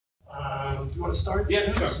You want to start?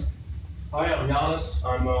 Yeah, sure. Hi, I'm Giannis.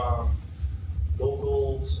 I'm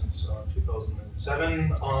local since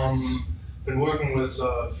 2007. Been working with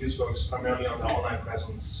Fusebox primarily on the online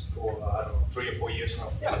presence for, I don't know, 3 or 4 years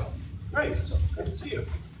now. Yeah, so. great. Good to see you.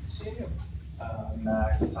 Seeing you.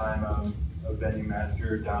 Max, I'm a venue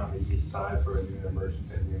manager down on the east side for a new immersion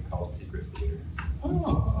venue called Secret Theater.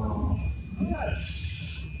 Oh,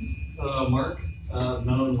 yes. Mark,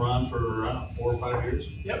 known Ron for around 4 or 5 years.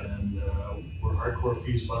 Yep. And we're hardcore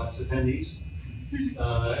Fusebox attendees. And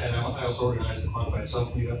I also organize the Quantified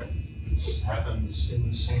Self meetup. This happens in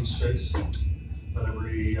the same space about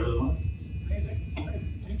every other month. Amazing. Great.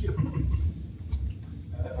 Thank you.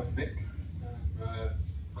 I'm Mick. I'm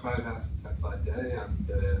cloud architect by day and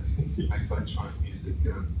make electronic music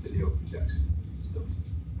and video projection stuff.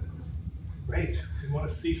 Great. We want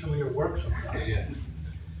to see some of your work sometime. Yeah.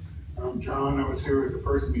 I'm John. I was here at the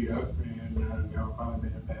first meetup, and now finally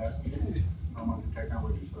made it back. I'm on the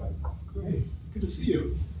technology side. Great. Good to see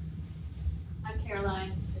you. I'm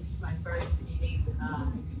Caroline. This is my first meeting.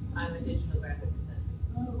 I'm a digital graphic designer.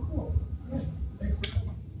 Oh, cool. Great. Thanks for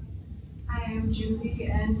coming. Hi, I'm Julie,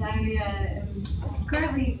 and I am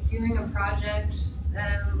currently doing a project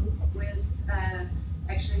with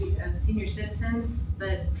actually senior citizens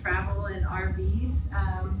that travel in RVs.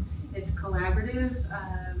 It's collaborative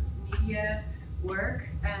media work,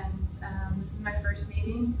 and this is my first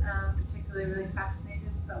meeting. Particularly really fascinated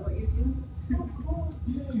about what you do. Oh, cool.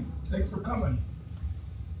 Yay. Thanks for coming.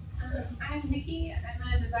 I'm Nikki. I'm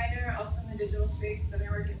a designer, also in the digital space, and I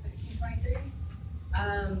work at 1523.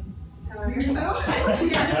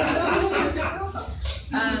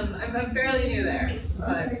 I'm fairly new there,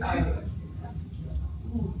 but I'm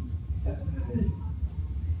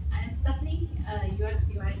Stephanie, UX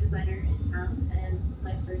UI designer in town, and this is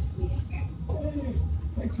my first meeting here. Hey,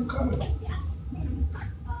 thanks for coming. Yeah. I'm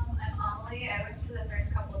Amelie. I went to the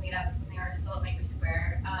first couple of meetups when they were still at Maker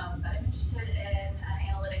Square, but I'm interested in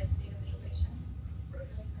analytics and data visualization.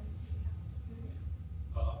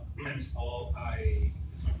 My name's Paul.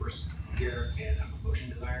 It's my first year, and I'm a motion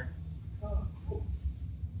designer. Oh, cool.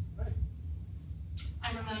 Right.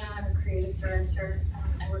 I'm Ramona. I'm a creative director.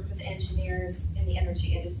 I work with engineers in the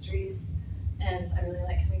energy industries, and I really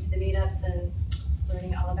like coming to the meetups and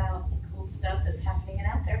learning all about the cool stuff that's happening and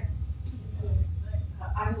out there.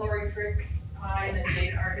 I'm Laurie Frick. I'm a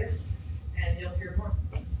data artist, and you'll hear more.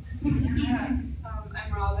 I'm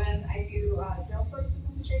Robin. I do Salesforce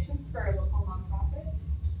administration for a local nonprofit.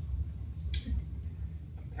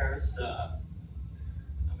 I'm Paris. I'm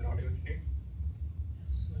an audio engineer.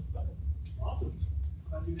 Yes. Awesome.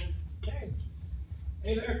 Glad you guys came.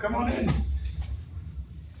 Hey there, come on in.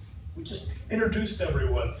 We just introduced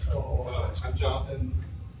everyone, so. I'm Jonathan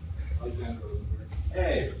Alexander Rosenberg.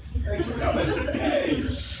 Hey, thanks for coming.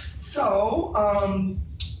 Hey. So,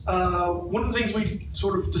 one of the things we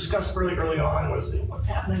sort of discussed really early on was what's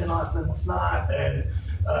happening in Austin, what's not, and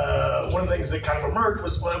one of the things that kind of emerged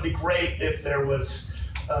was, well, it'd be great if there was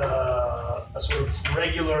a sort of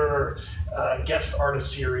regular guest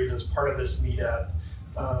artist series as part of this meetup.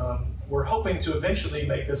 We're hoping to eventually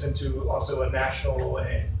make this into also a national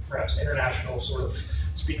and perhaps international sort of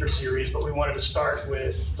speaker series, but we wanted to start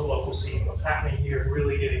with the local scene, what's happening here, and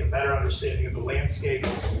really getting a better understanding of the landscape,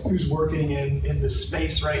 who's working in this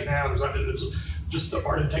space right now. There's just the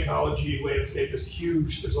art and technology landscape is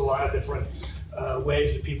huge. There's a lot of different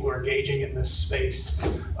ways that people are engaging in this space.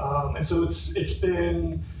 And so it's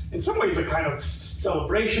been, in some ways, a kind of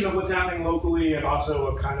celebration of what's happening locally, and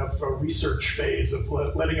also a kind of a research phase of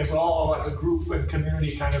letting us all as a group and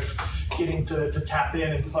community kind of getting to tap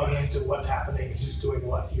in and plug into what's happening and who's doing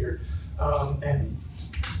what here. And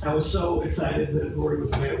I was so excited that Laurie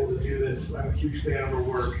was able to do this. I'm a huge fan of her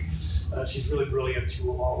work. She's really brilliant. You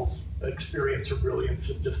will all experience her brilliance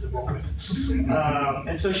in just a moment.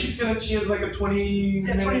 And so she has like a 20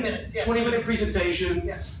 minute presentation,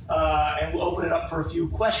 Yes. And we'll open it up for a few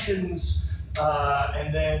questions,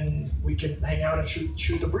 and then we can hang out and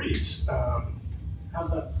shoot the breeze.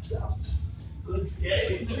 How's that sound? Good?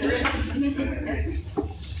 Yay.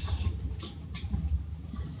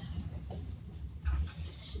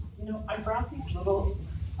 You know, I brought these little,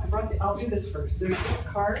 I'll do this first. They're little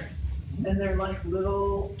cards, and they're like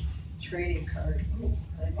little trading cards.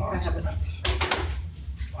 I think Awesome. I have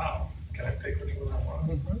enough. Wow. Can I pick which one I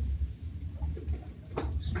want?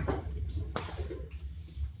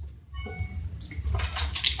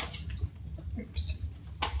 Oops.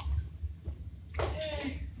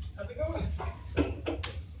 Hey, how's it going?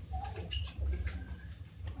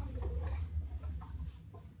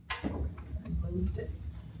 I moved it.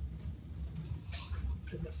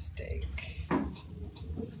 It's a mistake.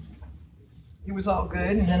 it was all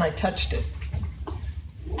good, and then I touched it.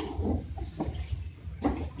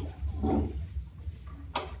 I'm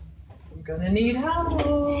gonna need help.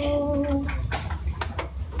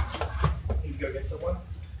 Need to go get someone?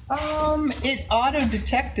 It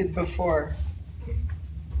auto-detected before.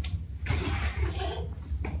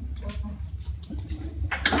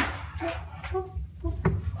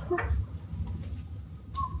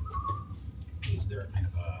 Is there a kind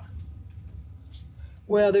of a...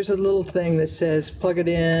 Well, there's a little thing that says plug it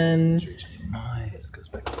in. This goes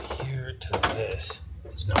back here to this.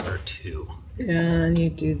 It's number 2. And you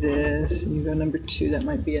do this, and you go number 2. That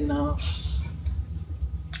might be enough.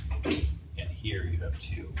 And here you have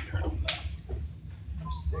 2. Turn on the...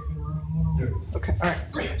 Signal. Okay, all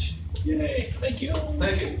right. Great. Yay. Thank you.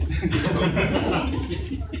 Thank you.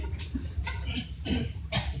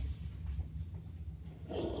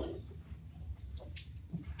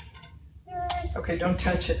 Okay, don't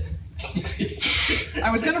touch it. I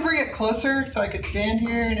was going to bring it closer so I could stand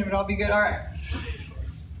here and it would all be good. All right.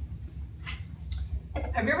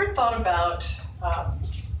 Have you ever thought about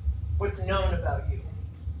what's known about you?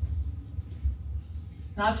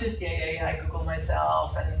 Not just, I Google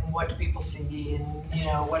myself and what do people see and,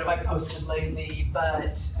 what have I posted lately,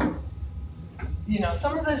 but,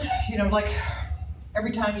 some of this, like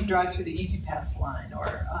every time you drive through the Easy Pass line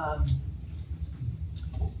or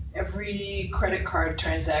every credit card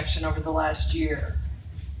transaction over the last year,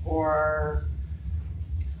 or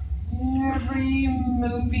every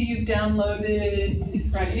movie you've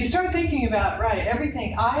downloaded, right? You start thinking about,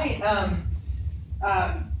 everything. I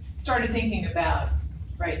started thinking about,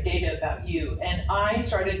 data about you, and I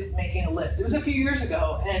started making a list. It was a few years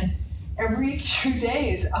ago, and every few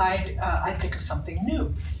days I'd think of something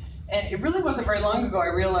new. And it really wasn't very long ago I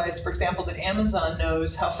realized, for example, that Amazon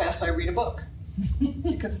knows how fast I read a book.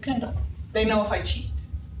 Because of Kindle. They know if I cheat.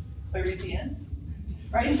 If I read the end.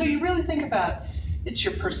 Right? And so you really think about, it's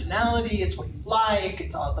your personality, it's what you like,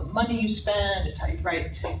 it's all the money you spend, it's how you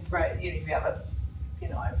write. If you have a,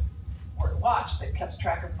 I've worn a watch that keeps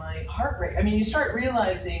track of my heart rate. I mean, you start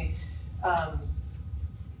realizing,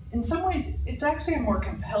 in some ways, it's actually a more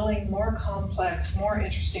compelling, more complex, more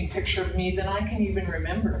interesting picture of me than I can even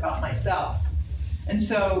remember about myself. And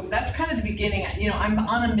so that's kind of the beginning. I'm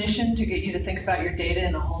on a mission to get you to think about your data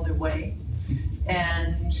in a whole new way.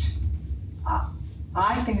 And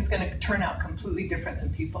I think it's going to turn out completely different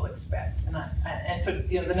than people expect. And so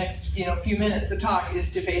the next few minutes, the talk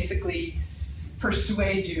is to basically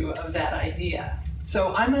persuade you of that idea.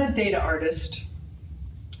 So I'm a data artist.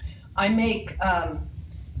 I make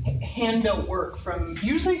hand-built work from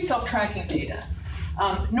usually self-tracking data.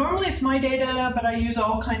 Normally it's my data, but I use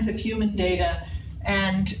all kinds of human data.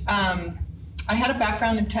 And I had a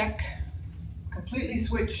background in tech, completely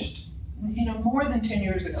switched, more than 10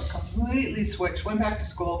 years ago, completely switched, went back to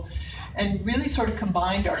school, and really sort of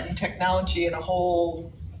combined art and technology in a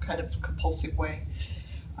whole kind of compulsive way.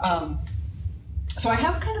 So I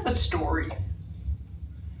have kind of a story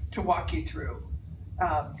to walk you through.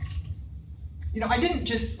 I didn't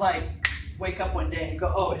just wake up one day and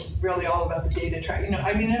go, oh, it's really all about the data track.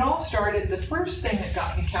 It all started, the first thing that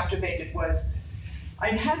got me captivated was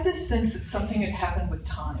I'd had this sense that something had happened with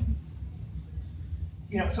time.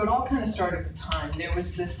 So it all kind of started with time. There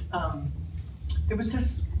was this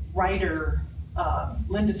writer,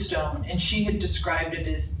 Linda Stone, and she had described it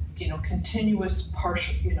as, continuous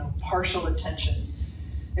partial attention.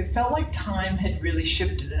 It felt like time had really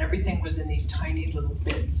shifted and everything was in these tiny little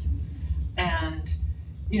bits. And,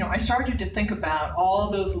 I started to think about all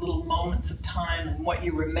those little moments of time and what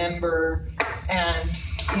you remember. And,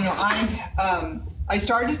 I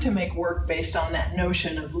started to make work based on that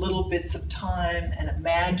notion of little bits of time and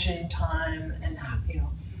imagined time and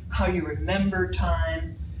how you remember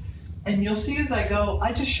time. And you'll see as I go,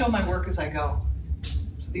 I just show my work as I go.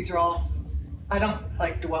 So these are all, I don't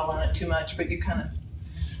dwell on it too much, but you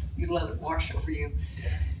let it wash over you.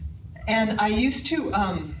 And I used to,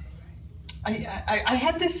 I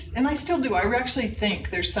had this, and I still do, I actually think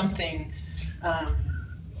there's something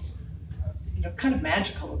kind of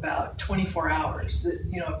magical about 24 hours, that,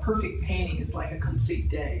 a perfect painting is like a complete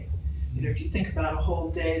day. If you think about a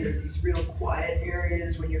whole day, there are these real quiet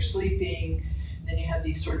areas when you're sleeping, and then you have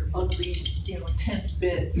these sort of ugly, tense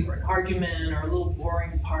bits, or an argument, or a little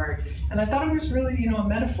boring part. And I thought it was really, a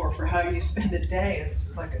metaphor for how you spend a day.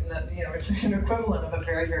 It's like, it's an equivalent of a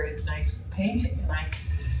very, very nice painting. And I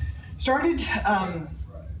started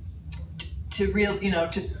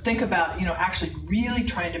to think about, actually really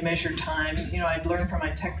trying to measure time. I'd learned from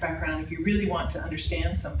my tech background, if you really want to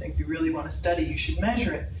understand something, if you really want to study, you should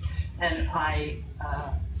measure it. And I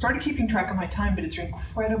started keeping track of my time, but it's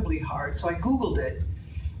incredibly hard. So I Googled it,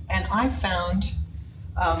 and I found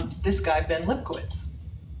this guy, Ben Lipkowitz.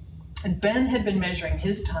 And Ben had been measuring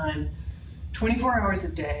his time 24 hours a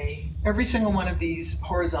day. Every single one of these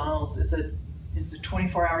horizontals is a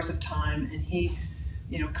 24 hours of time, and he,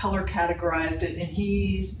 color categorized it, and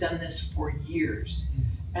he's done this for years.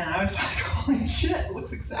 And I was like, holy shit, it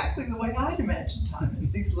looks exactly the way I'd imagine time.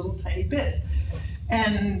 It's these little tiny bits.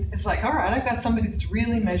 And it's like, all right, I've got somebody that's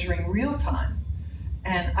really measuring real time.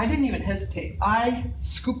 And I didn't even hesitate. I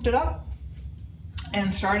scooped it up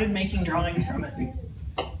and started making drawings from it.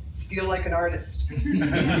 Steal like an artist.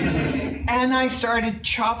 And I started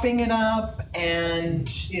chopping it up and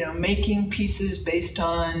making pieces based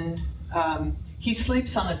on, he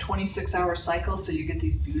sleeps on a 26-hour cycle, so you get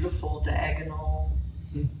these beautiful diagonal,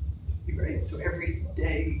 right? So every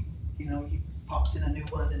day, he pops in a new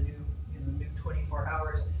one, a new 24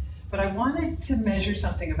 hours. But I wanted to measure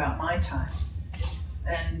something about my time.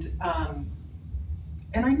 And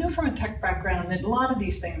I knew from a tech background that a lot of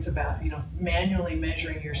these things about, manually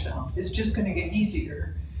measuring yourself is just going to get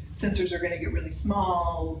easier. Sensors are going to get really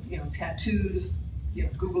small, tattoos,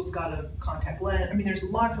 Google's got a contact lens. I mean, there's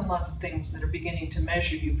lots and lots of things that are beginning to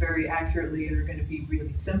measure you very accurately and are going to be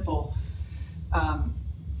really simple.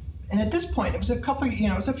 And at this point, it was it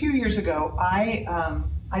was a few years ago, I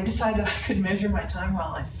decided I could measure my time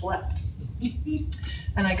while I slept.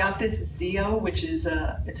 And I got this Zeo, which is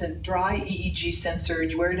it's a dry EEG sensor, and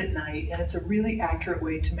you wear it at night, and it's a really accurate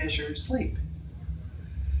way to measure sleep.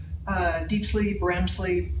 Deep sleep, REM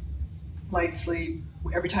sleep, light sleep,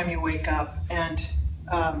 every time you wake up. And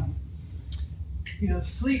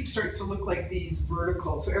sleep starts to look like these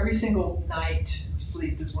verticals. So every single night of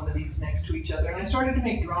sleep is one of these next to each other. And I started to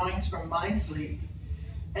make drawings from my sleep.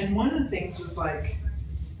 And one of the things was like,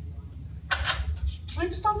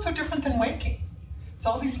 sleep is not so different than waking. It's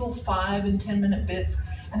all these little 5 and 10 minute bits.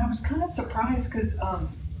 And I was kind of surprised because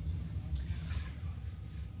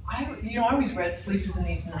I always read sleep is in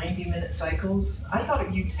these 90-minute cycles. I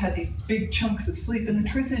thought you had these big chunks of sleep, and the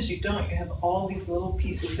truth is you don't. You have all these little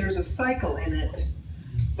pieces. There's a cycle in it,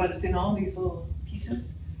 but it's in all these little pieces.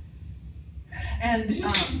 And it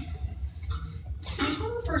was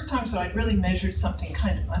one of the first times that I'd really measured something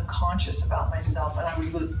kind of unconscious about myself, and I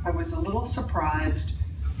was a little surprised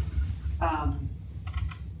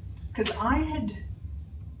because I had.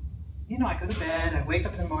 I go to bed, I wake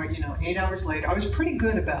up in the morning, 8 hours later. I was pretty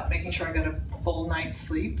good about making sure I got a full night's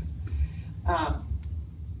sleep. But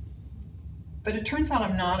it turns out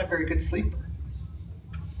I'm not a very good sleeper.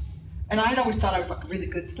 And I'd always thought I was like a really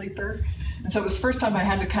good sleeper. And so it was the first time I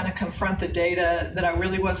had to kind of confront the data that I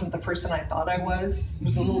really wasn't the person I thought I was. It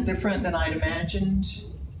was a little different than I'd imagined.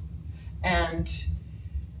 And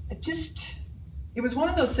it was one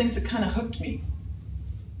of those things that kind of hooked me.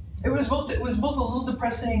 It was both a little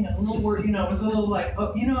depressing and a little weird, it was a little like,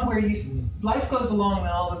 where life goes along and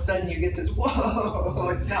all of a sudden you get this, whoa,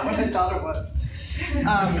 it's not what I thought it was.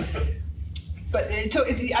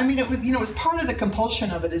 It was part of the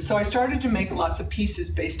compulsion of it. So I started to make lots of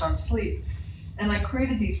pieces based on sleep. And I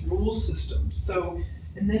created these rule systems. So,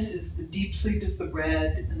 and this is the deep sleep is the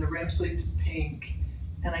red and the REM sleep is pink.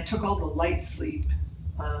 And I took all the light sleep,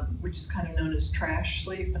 which is kind of known as trash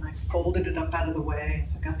sleep, and I folded it up out of the way.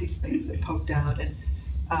 So I got these things that poked out, and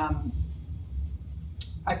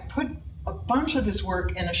I put a bunch of this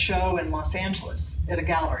work in a show in Los Angeles at a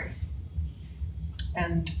gallery.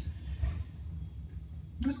 And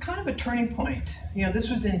it was kind of a turning point. This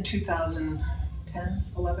was in 2010,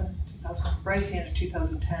 11, 2000, right at the end of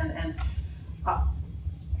 2010, and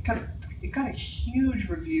it got a huge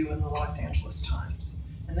review in the Los Angeles Times.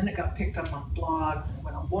 And then it got picked up on blogs, and it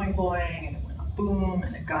went on Boing Boing, and it went on Boom,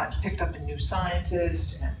 and it got picked up in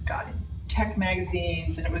Neuroscience, and it got in tech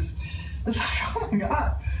magazines, and it was like, oh my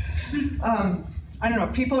God. I don't know,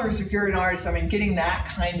 if you're an artist, getting that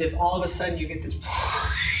kind of, all of a sudden you get this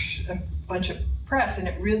a bunch of press, and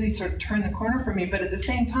it really sort of turned the corner for me. But at the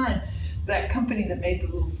same time, that company that made the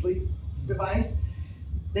little sleep device,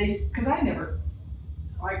 because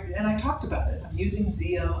I talked about it. I'm using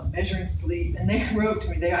Zeo, I'm measuring sleep, and they wrote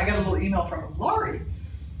to me, I got a little email from them, Laurie,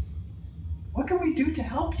 what can we do to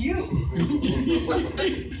help you?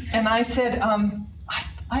 And I said,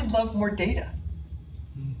 I'd love more data.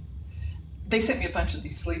 They sent me a bunch of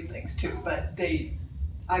these sleep things too, but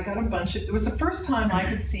I got a bunch of, it was the first time I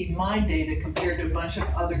could see my data compared to a bunch of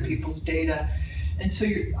other people's data. And so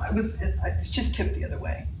it's just tipped the other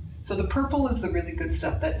way. So the purple is the really good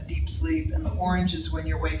stuff, that's deep sleep, and the orange is when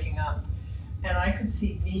you're waking up. And I could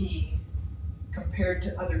see me compared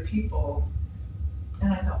to other people,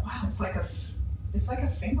 and I thought, wow, it's like a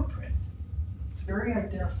fingerprint. It's very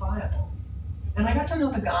identifiable. And I got to know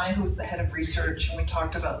the guy who was the head of research, and we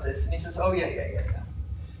talked about this, and he says, oh yeah.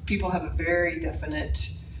 People have a very definite,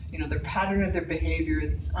 their pattern of their behavior,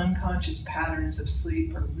 these unconscious patterns of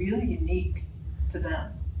sleep are really unique to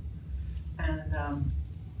them. And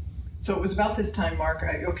so it was about this time, Mark,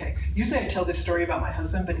 usually I tell this story about my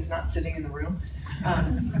husband, but he's not sitting in the room.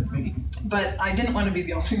 But I didn't want to be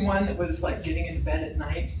the only one that was like getting into bed at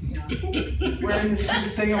night, wearing this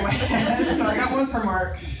stupid thing on my head. So I got one for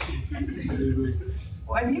Mark.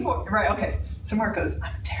 Right, okay. So Mark goes,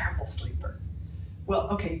 I'm a terrible sleeper. Well,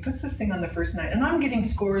 okay, he puts this thing on the first night, and I'm getting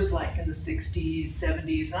scores like in the 60s,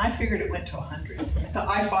 70s, and I figured it went to 100.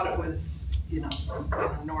 I thought it was, on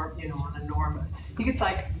a norm. He gets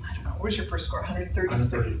like, I don't know, where's your first score? 130?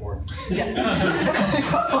 134. Yeah.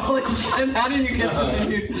 Holy shit, how did you get such a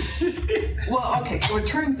huge... Well, okay, so it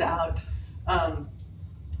turns out,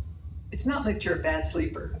 it's not that you're a bad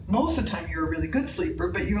sleeper. Most of the time you're a really good sleeper,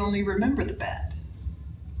 but you only remember the bad.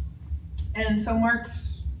 And so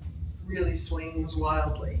Mark's really swings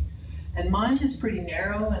wildly. And mine is pretty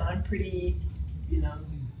narrow, and I'm pretty,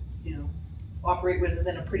 operate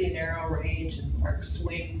within a pretty narrow range, and Mark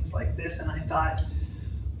swings like this, and I thought,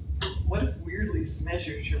 what if weirdly this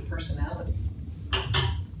measures your personality?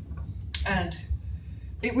 And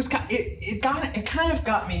it kind of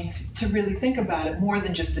got me to really think about it more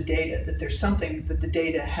than just the data, that there's something that the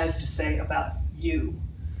data has to say about you.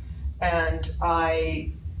 And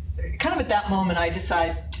I, kind of at that moment, I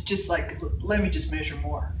decided to just like, let me just measure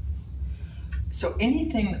more. So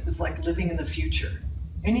anything that was like living in the future,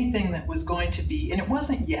 anything that was going to be, and it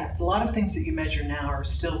wasn't yet, a lot of things that you measure now are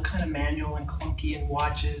still kind of manual and clunky, and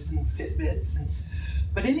watches and Fitbits,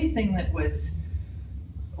 but anything that was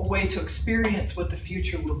a way to experience what the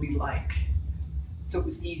future will be like. So it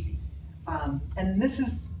was easy. And this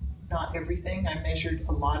is not everything. I measured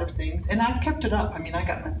a lot of things, and I've kept it up. I mean, I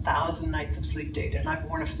got 1,000 nights of sleep data, and I've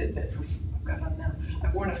worn a Fitbit for,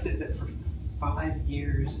 I've worn a Fitbit for 5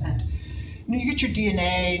 years, and you get your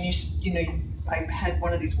DNA, and I had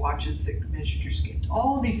one of these watches that measured your skin.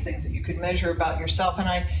 All these things that you could measure about yourself, and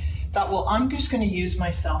I thought, well, I'm just going to use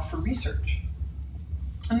myself for research.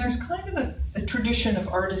 And there's kind of a tradition of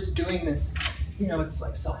artists doing this. It's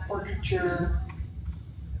like self-portraiture.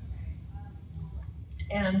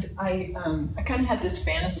 And I kind of had this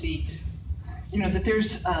fantasy, that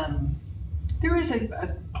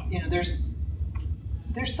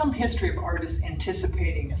there's some history of artists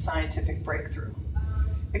anticipating a scientific breakthrough.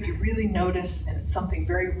 If you really notice, and it's something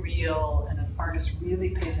very real, and an artist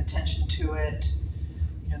really pays attention to it,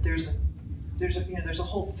 there's a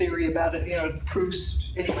whole theory about it, Proust,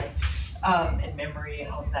 anyway, and memory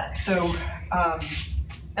and all of that. So,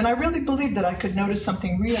 and I really believed that I could notice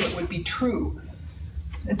something real that would be true.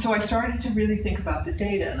 And so I started to really think about the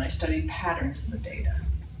data, and I studied patterns in the data.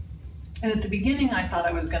 And at the beginning, I thought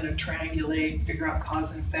I was going to triangulate, figure out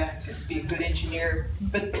cause and effect, and be a good engineer.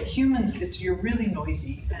 But humans, you're really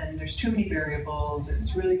noisy, and there's too many variables, and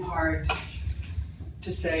it's really hard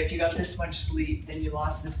to say if you got this much sleep, then you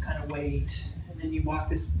lost this kind of weight, and then you walk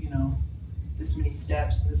this, this many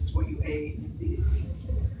steps, and this is what you ate.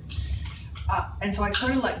 And so I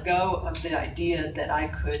sort of let go of the idea that I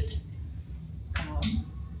could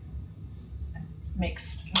make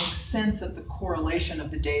sense of the correlation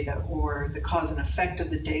of the data or the cause and effect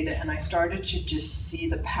of the data, and I started to just see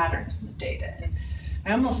the patterns in the data. And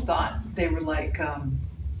I almost thought they were like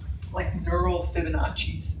neural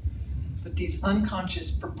Fibonacci's, that these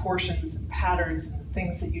unconscious proportions and patterns and the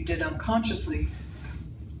things that you did unconsciously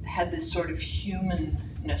had this sort of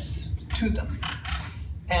humanness to them.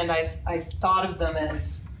 And I thought of them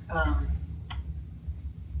as,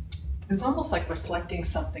 it was almost like reflecting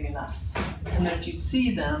something in us. And then if you'd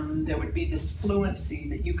see them, there would be this fluency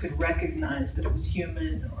that you could recognize that it was human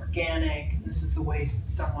and organic, and this is the way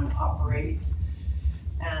someone operates.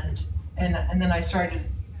 And then I started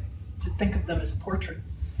to think of them as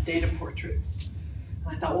portraits, data portraits.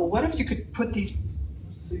 And I thought, well, what if you could put these,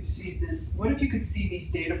 so you see this, what if you could see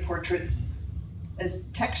these data portraits as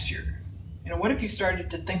texture? What if you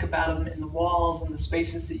started to think about them in the walls and the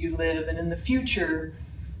spaces that you live, and in the future,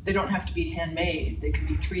 they don't have to be handmade. They can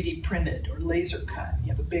be 3D printed or laser cut. You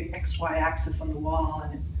have a big XY axis on the wall,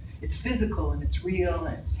 and it's physical, and it's real,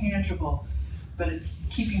 and it's tangible, but it's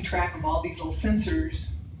keeping track of all these little sensors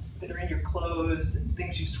that are in your clothes and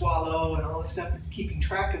things you swallow and all the stuff that's keeping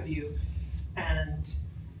track of you. And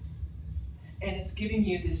it's giving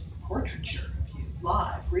you this portraiture of you,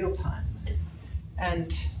 live, real time.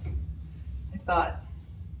 And I thought,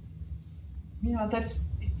 that's,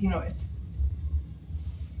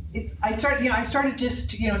 I started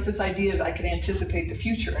just, it's this idea of I could anticipate the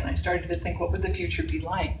future, and I started to think, what would the future be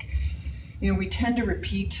like? We tend to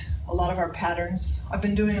repeat a lot of our patterns. I've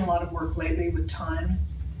been doing a lot of work lately with time,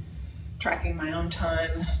 tracking my own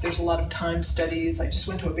time. There's a lot of time studies. I just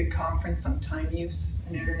went to a big conference on time use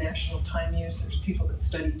and international time use. There's people that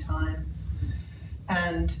study time.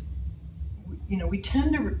 And, we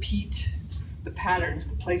tend to repeat the patterns,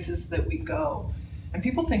 the places that we go. And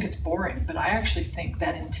people think it's boring, but I actually think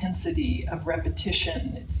that intensity of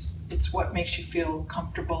repetition, it's what makes you feel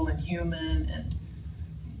comfortable and human, and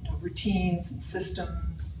routines and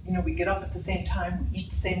systems. We get up at the same time, we eat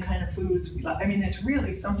the same kind of foods. It's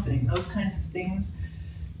really something. Those kinds of things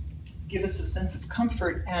give us a sense of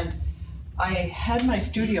comfort. And I had my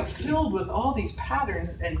studio filled with all these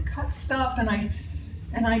patterns and cut stuff, and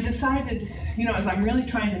I decided, as I'm really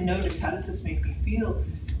trying to notice how does this make me feel,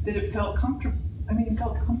 that it felt comfortable. It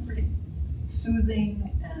felt comforting,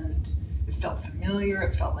 soothing, and it felt familiar.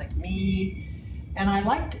 It felt like me, and I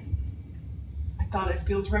liked it. I thought it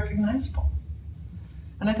feels recognizable.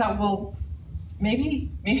 And I thought, well,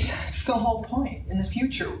 maybe that's the whole point. In the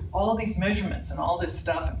future, all these measurements and all this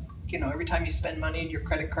stuff, and, every time you spend money in your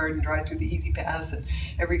credit card and drive through the Easy Pass, and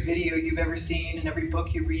every video you've ever seen, and every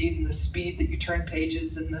book you read, and the speed that you turn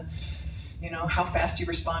pages, and the how fast you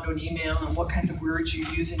respond to an email, and what kinds of words you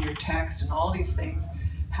use in your text, and all these things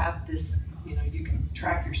have this, you can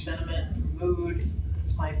track your sentiment and your mood.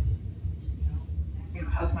 It's my,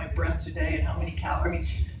 how's my breath today, and how many calories.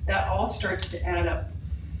 That all starts to add up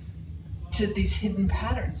to these hidden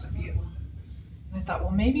patterns of you. And I thought,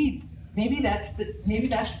 well, maybe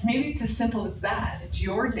it's as simple as that. It's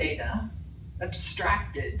your data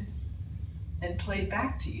abstracted and played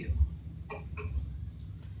back to you.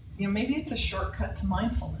 Maybe it's a shortcut to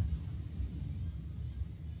mindfulness.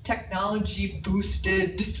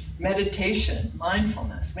 Technology-boosted meditation,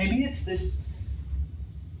 mindfulness. Maybe it's this,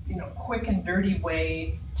 quick and dirty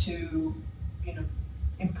way to,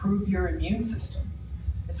 improve your immune system.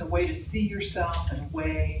 It's a way to see yourself in a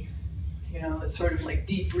way, it's sort of like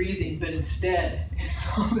deep breathing, but instead it's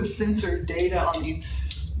all the sensor data on these,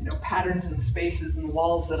 patterns in the spaces and the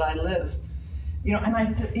walls that I live. And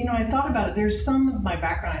I thought about it. There's some of my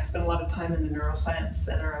background. I spent a lot of time in the Neuroscience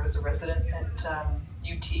Center. I was a resident at UT,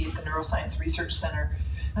 the Neuroscience Research Center.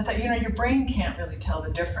 And I thought, your brain can't really tell the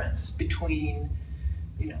difference between,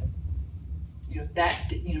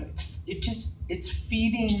 it's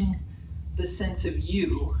feeding the sense of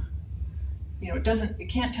you. It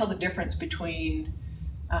can't tell the difference between,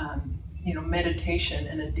 meditation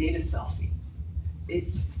and a data-selfie.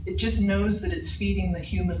 It just knows that it's feeding the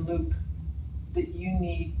human loop that you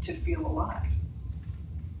need to feel alive.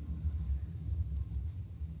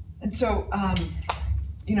 And so,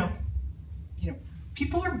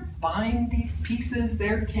 people are buying these pieces,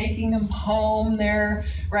 they're taking them home,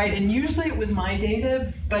 right? And usually it was my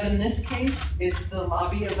data, but in this case, it's the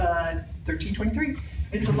lobby of a 1323.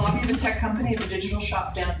 It's the lobby of a tech company at a digital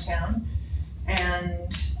shop downtown.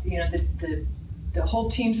 And, the whole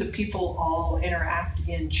teams of people all interact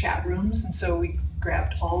in chat rooms. And so we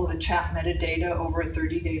grabbed all of the chat metadata over a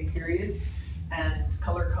 30-day period and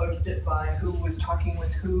color-coded it by who was talking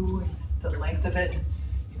with who, and the length of it, and,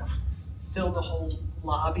 filled the whole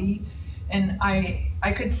lobby. And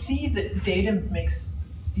I could see that data makes,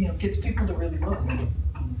 gets people to really look.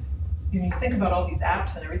 You think about all these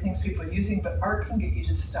apps and everything people are using, but art can get you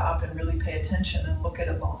to stop and really pay attention and look at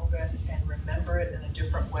it longer and remember it in a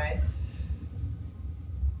different way.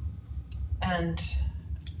 And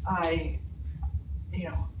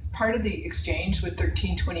part of the exchange with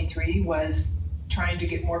 1323 was trying to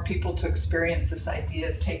get more people to experience this idea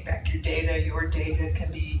of take back your data. Your data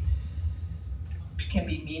can be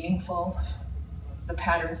meaningful. The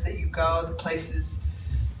patterns that you go, the places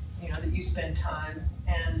that you spend time.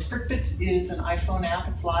 And FRICKbits is an iPhone app.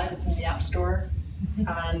 It's live. It's in the App Store,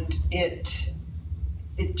 and it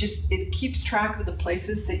keeps track of the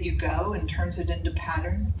places that you go and turns it into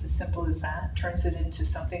pattern. It's as simple as that. Turns it into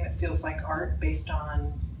something that feels like art based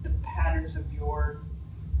on the patterns of your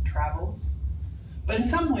travels. But in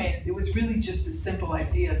some ways, it was really just the simple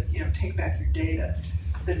idea of, take back your data.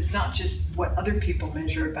 That it's not just what other people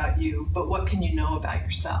measure about you, but what can you know about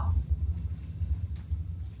yourself.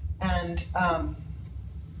 And,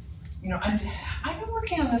 I've been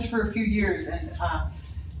working on this for a few years, and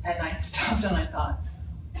I stopped and I thought,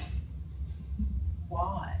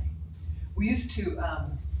 why? We used to,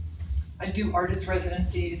 I do artist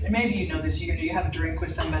residencies, and maybe you know this, you have a drink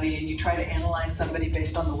with somebody and you try to analyze somebody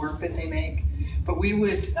based on the work that they make. But we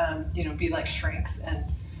would, be like shrinks and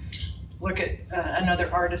look at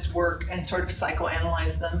another artist's work and sort of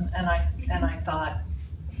psychoanalyze them. And I thought,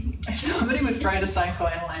 if somebody was trying to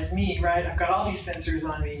psychoanalyze me, right, I've got all these sensors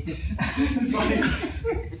on me. It's like,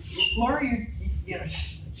 Laurie, you know,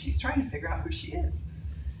 she's trying to figure out who she is.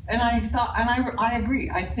 And I thought, and I agree.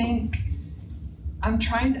 I think I'm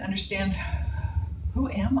trying to understand, who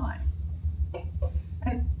am I?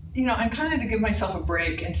 And, you know, and kind of to give myself a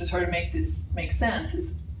break and to sort of make this make sense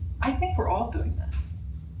is, I think we're all doing that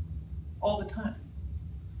all the time.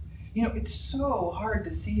 You know, it's so hard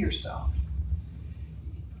to see yourself.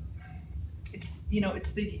 It's, you know,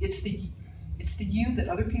 it's the you that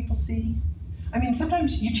other people see. I mean,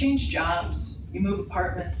 sometimes you change jobs, you move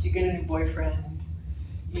apartments, you get a new boyfriend,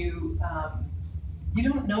 you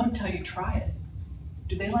don't know until you try it.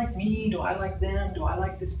 Do they like me? Do I like them? Do I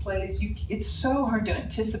like this place? It's so hard to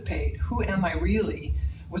anticipate who am I really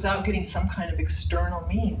without getting some kind of external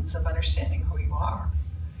means of understanding who you are.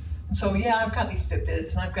 And so, yeah, I've got these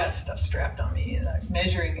Fitbits and I've got stuff strapped on me and I'm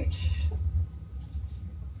measuring it.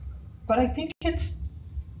 But I think it's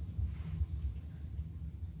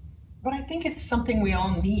something we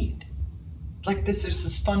all need. Like there's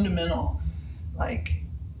this fundamental, like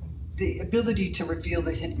the ability to reveal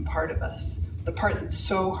the hidden part of us, the part that's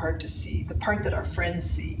so hard to see, the part that our friends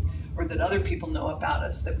see or that other people know about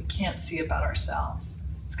us that we can't see about ourselves.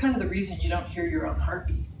 It's kind of the reason you don't hear your own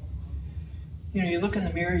heartbeat. You know, you look in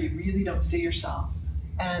the mirror, you really don't see yourself.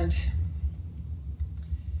 And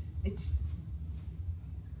it's,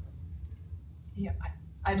 yeah,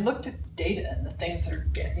 I looked at the data and the things that are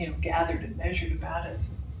gathered and measured about us.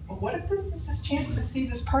 Well, what if this is this chance to see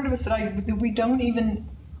this part of us that we don't even,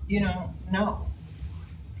 know?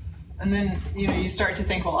 And then, you start to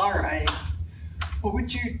think, well, all right, what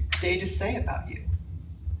would your data say about you?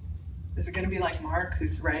 Is it going to be like Mark,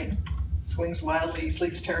 who's right, swings wildly,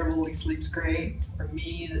 sleeps terrible, he sleeps great, or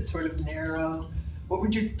me, that's sort of narrow? What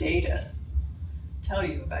would your data tell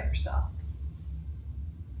you about yourself?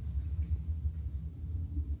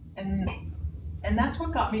 And that's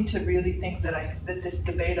what got me to really think that this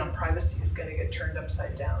debate on privacy is going to get turned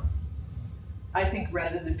upside down. I think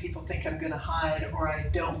rather than people think I'm going to hide, or I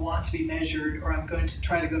don't want to be measured, or I'm going to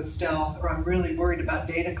try to go stealth, or I'm really worried about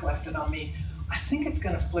data collected on me, I think it's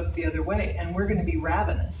going to flip the other way, and we're going to be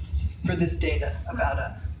ravenous for this data about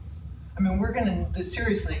us. I mean, we're going to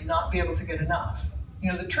seriously not be able to get enough.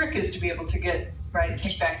 The trick is to be able to get, right,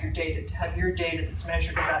 take back your data, to have your data that's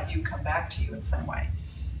measured about you come back to you in some way.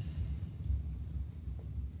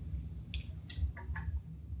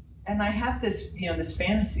 And I have this, this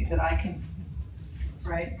fantasy that I can,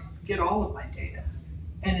 right, get all of my data.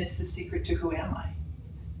 And it's the secret to who am I.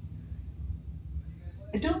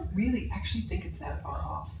 I don't really actually think it's that far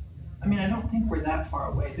off. I mean, I don't think we're that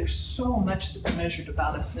far away. There's so much that's measured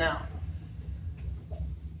about us now.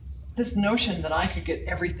 This notion that I could get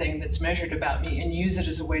everything that's measured about me and use it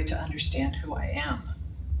as a way to understand who I am.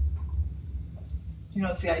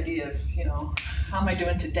 It's the idea of, how am I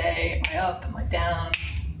doing today? Am I up? Am I down?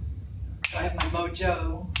 Do I have my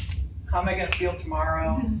mojo? How am I going to feel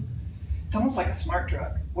tomorrow? Mm-hmm. It's almost like a smart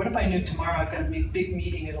drug. What if I knew tomorrow I've got a big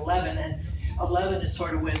meeting at 11, and 11 is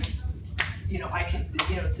sort of when, I can,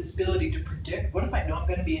 it's this ability to predict. What if I know I'm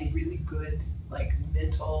going to be in really good, like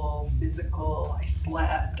mental, physical, I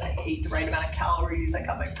slept, I ate the right amount of calories, I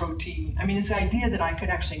got my protein. I mean, it's the idea that I could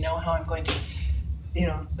actually know how I'm going to,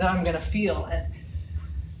 that I'm going to feel. And,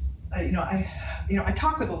 I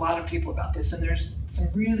talk with a lot of people about this, and there's some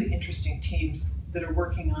really interesting teams that are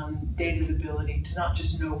working on data's ability to not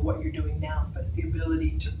just know what you're doing now, but the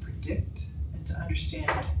ability to predict and to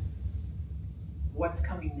understand what's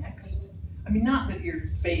coming next. I mean, not that your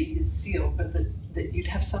fate is sealed, but that you'd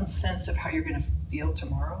have some sense of how you're going to feel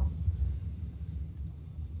tomorrow.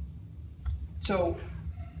 So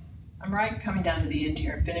I'm coming down to the end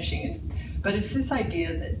here and finishing it, but it's this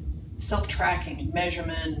idea that self-tracking and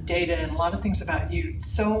measurement, data, and a lot of things about you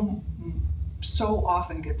so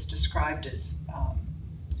often gets described as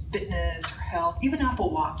fitness or health. Even Apple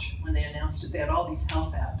Watch, when they announced it, they had all these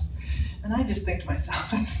health apps. And I just think to myself,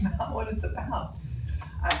 that's not what it's about.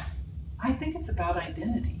 I think it's about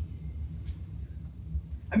identity.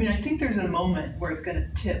 I mean, I think there's a moment where it's going to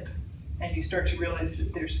tip and you start to realize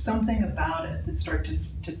that there's something about it that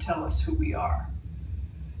starts to tell us who we are.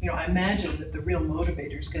 I imagine that the real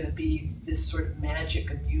motivator is going to be this sort of magic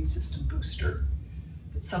immune system booster,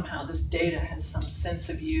 that somehow this data has some sense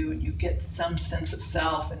of you and you get some sense of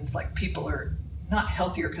self, and it's like people are not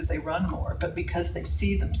healthier because they run more, but because they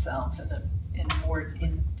see themselves in a more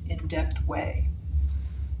in-depth way.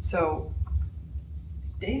 So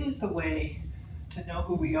data is the way to know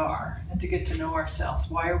who we are and to get to know ourselves.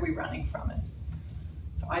 Why are we running from it?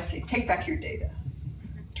 So I say, take back your data,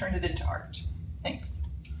 turn it into art. Thanks.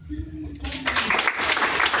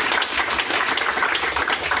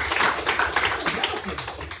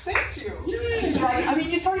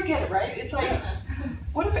 of get it, right? It's like,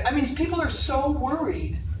 what if, I mean, people are so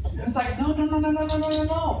worried. It's like, no.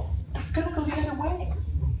 It's gonna go the other way.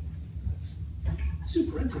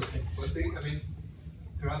 Super interesting. Well, I mean,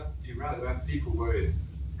 you're right, there are people worried.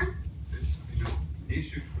 You know, the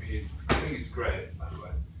issue for me is, I think it's great, by the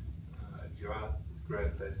way. It's a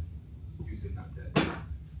great place using that data.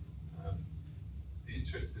 The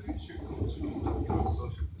interesting issue comes from a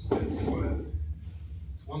social perspective where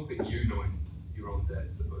it's one thing you knowing your own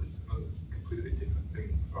data, but it's another completely different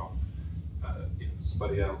thing from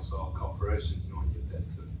somebody else or corporations knowing your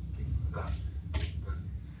data, things like that. And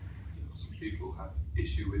some people have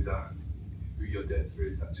issue with that, and who your data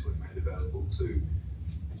is actually made available to.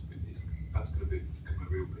 That's going to become a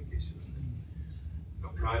real big issue.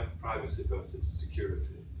 Privacy versus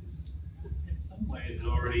security is. In some ways, it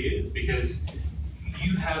already is, because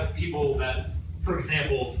you have people that, for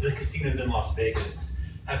example, the casinos in Las Vegas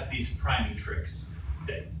have these priming tricks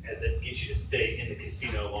that get you to stay in the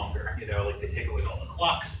casino longer. You know, like they take away all the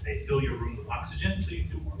clocks, they fill your room with oxygen so you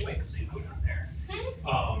feel more awake, so you go down there.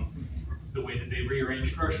 The way that they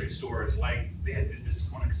rearrange grocery stores, like they had this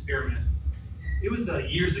one experiment. It was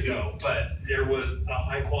years ago, but there was a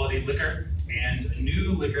high quality liquor and a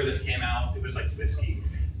new liquor that came out. It was like whiskey.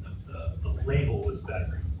 The label was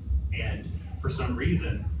better. And for some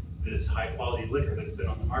reason, this high quality liquor that's been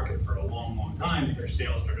on the market for a long, long time, their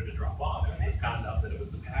sales started to drop off, and they found out that it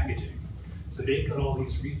was the packaging. So they've got all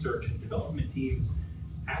these research and development teams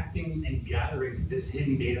acting and gathering this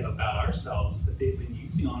hidden data about ourselves that they've been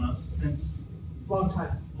using on us since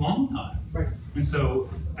long time. Right. And so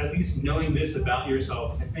at least knowing this about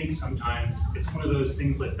yourself, I think sometimes it's one of those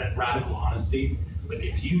things like that radical honesty. Like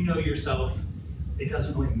if you know yourself, it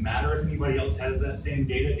doesn't really matter if anybody else has that same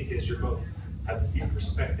data, because you're both have the same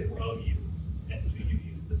perspective of you and who you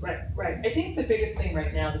use this. Right. I think the biggest thing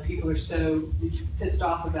right now that people are so pissed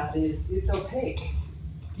off about is it's opaque.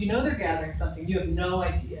 You know they're gathering something, you have no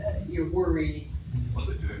idea, you're worried. What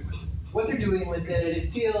they're doing with it,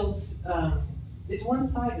 it feels, it's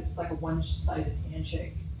one-sided, it's like a one-sided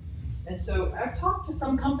handshake. And so I've talked to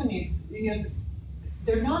some companies,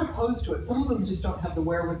 they're not opposed to it. Some of them just don't have the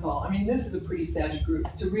wherewithal. I mean, this is a pretty savvy group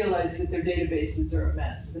to realize that their databases are a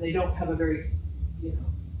mess and they don't have a very,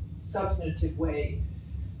 substantive way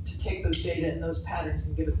to take those data and those patterns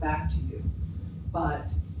and give it back to you. But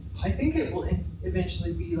I think it will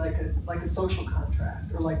eventually be like a social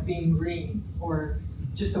contract, or like being green, or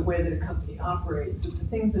just the way that a company operates. That the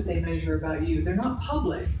things that they measure about you, they're not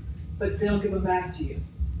public, but they'll give them back to you.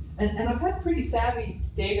 And I've had pretty savvy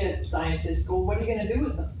data scientists go, what are you going to do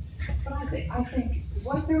with them? But I think,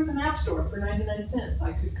 what if there was an app store for 99 cents?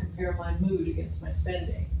 I could compare my mood against my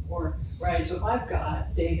spending. Or, right, so if I've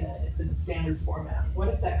got data, it's in a standard format, what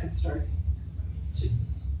if that could start to,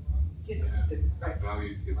 add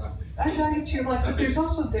value to your life. Add value to your life, but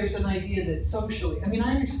there's an idea that socially, I mean,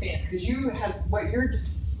 I understand, because you have, what you're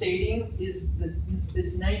stating is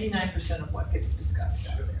 99% of what gets discussed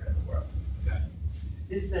out there in the world. Yeah.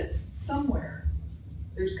 Is that somewhere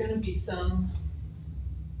there's going to be some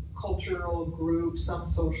cultural group, some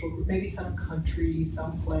social group, maybe some country,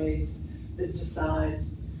 some place that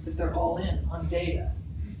decides that they're all in on data.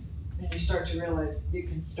 And you start to realize you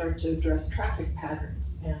can start to address traffic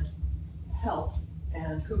patterns and health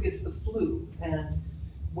and who gets the flu and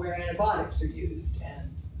where antibiotics are used and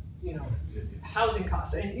housing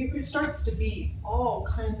costs. And it starts to be all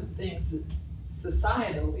kinds of things that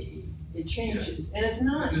societally it changes. And it's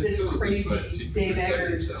not this crazy Dave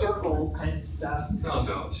Eggers circle kinds of stuff.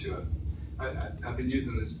 No, sure. I've been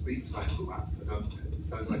using this sleep cycle app. It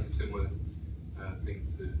sounds like a similar thing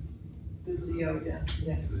to the Zio, yeah.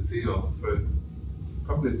 To the Zio for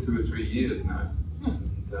probably 2 or 3 years now.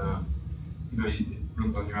 And it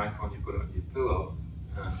runs on your iPhone, you put it on your pillow.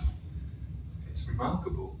 It's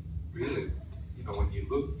remarkable, really. When you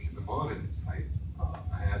look in the morning, it's like,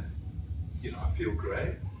 I feel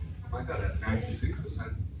great. I got a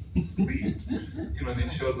 96% sleep. And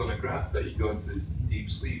it shows on a graph that you go into this deep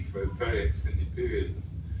sleep for a very extended period,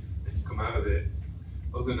 and you come out of it.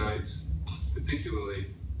 Other nights, particularly,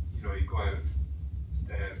 you go out and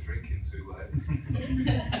stay out drinking too late.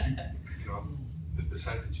 The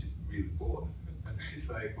percentage is really poor. And it's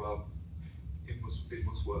like, well, it must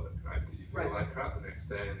work, right? Because you feel like crap the next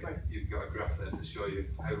day, and you've got a graph there to show you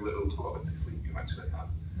how little quality sleep you actually have.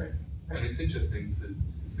 Right. And it's interesting to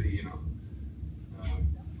see,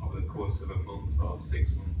 over the course of a month or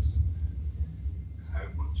 6 months, how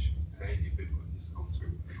much pain you've been putting yourself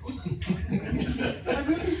through. But I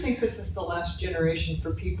really think this is the last generation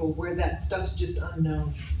for people where that stuff's just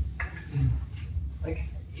unknown. Like,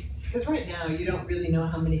 because right now you don't really know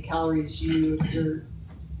how many calories you exert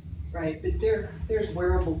right? But there's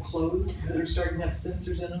wearable clothes that are starting to have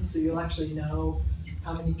sensors in them, so you'll actually know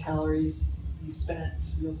how many calories you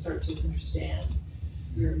spent. You'll start to understand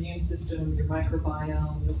your immune system, your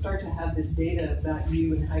microbiome. You'll start to have this data about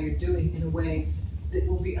you and how you're doing in a way that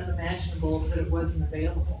will be unimaginable that it wasn't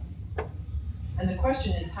available. And the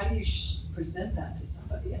question is, how do you present that to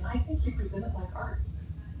somebody? And I think you present it like art.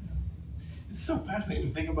 It's so fascinating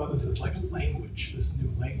to think about this as like a language, this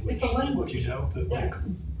new language. It's a language. You know, that like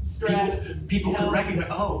stress. People can recognize,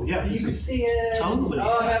 oh yeah, you can see it. Totally.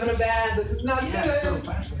 Oh, I'm having a bad, this is not good. Yeah, it's so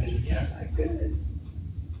fascinating, yeah. Not good.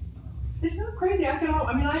 It's not crazy. I could walk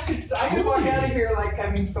out of here like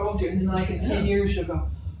having sold you, and then like in 10 years you'll go,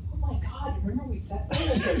 oh my God, remember we sat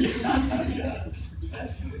there? Yeah.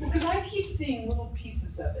 Because I keep seeing little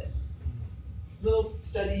pieces of it. Little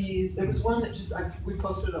studies. There was one that just, we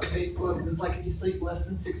posted it on Facebook. It was like if you sleep less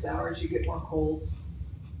than 6 hours, you get more colds.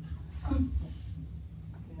 Yeah.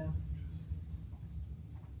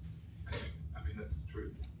 I mean, that's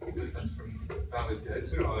true. That's from valid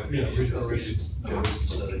data, or recent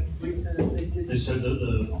study. They said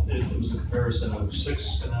that it was a comparison of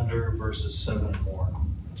 6 and under versus 7 and more.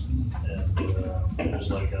 And it was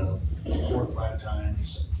like 4 or 5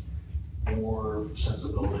 times more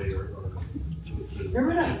sensibility or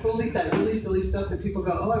remember that really silly stuff that people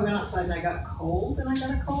go, oh, I went outside and I got cold and I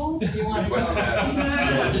got a cold? You want to go,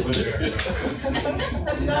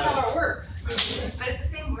 that's not how it works. But it's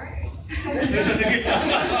the same word.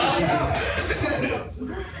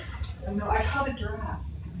 I know, I caught a draft.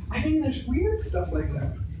 I mean, there's weird stuff like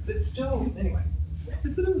that. But still, anyway.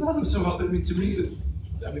 This is also so helpful. I mean, to me,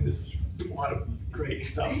 there's a lot of great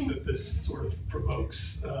stuff that this sort of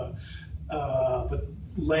provokes. But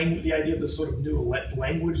the idea of this sort of new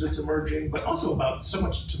language that's emerging, but also about so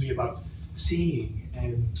much to me about seeing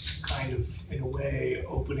and kind of, in a way,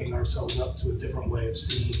 opening ourselves up to a different way of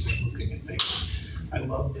seeing and looking at things. I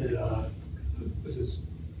love that this is,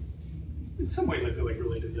 in some ways, I feel like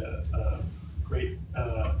related to a great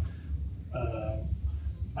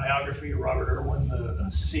biography of Robert Irwin. The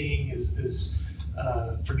seeing is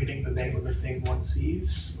forgetting the name of the thing one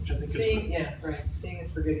sees, which I think seeing, yeah, right. Seeing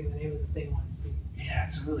is forgetting the name of the thing one sees. Yeah,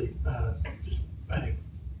 it's a really, just, I think,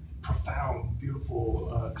 profound,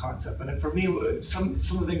 beautiful concept. And for me, some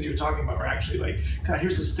of the things you're talking about are actually like, God,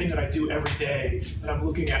 here's this thing that I do every day that I'm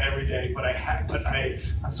looking at every day, but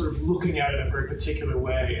I'm sort of looking at it in a very particular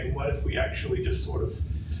way. And what if we actually just sort of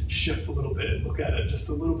shift a little bit and look at it just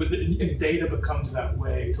a little bit, and data becomes that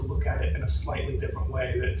way to look at it in a slightly different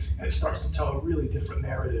way, and it starts to tell a really different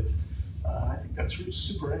narrative. I think that's really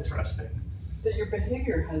super interesting. That your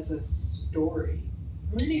behavior has a story.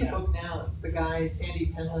 I'm reading a book now. It's the guy,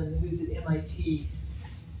 Sandy Penland, who's at MIT.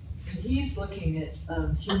 And he's looking at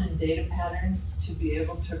human data patterns to be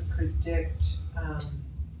able to predict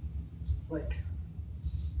like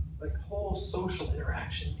whole social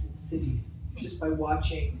interactions in cities just by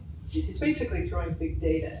watching. It's basically throwing big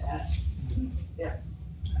data at, yeah.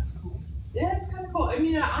 That's cool. Yeah, it's kind of cool. I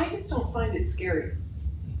mean, I just don't find it scary.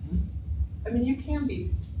 I mean, you can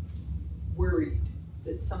be worried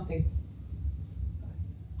that something.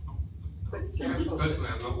 But personally,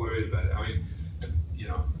 I'm not worried about it. I mean, you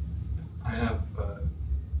know, I'm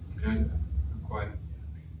quite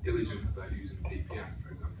diligent about using VPN,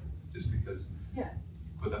 for example, just because. Yeah.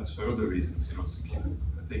 But that's for other reasons, you know, secure.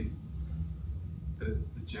 I think the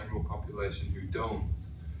general population who don't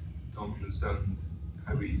understand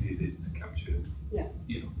how easy it is to capture. Yeah.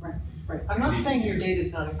 You know. Right. I'm not saying your data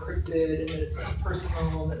is not encrypted and that it's not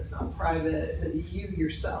personal and that it's not private, but you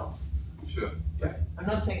yourself. Sure. Yeah. Right. I'm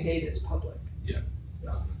not saying data is public. Yeah.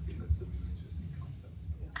 I think that's a really interesting concept.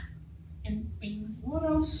 Yeah. And what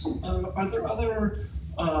else? Are there other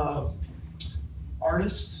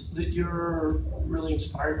artists that you're really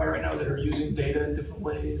inspired by right now that are using data in different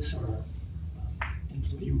ways? Or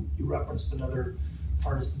you referenced another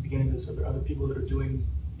artist at the beginning of this. Are there other people that are doing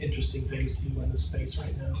interesting things to you in this space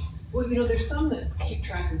right now? Well, you know, there's some that keep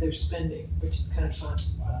track of their spending, which is kind of fun.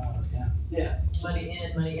 Yeah. Yeah, money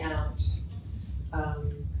in, money out.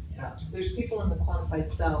 There's people in the quantified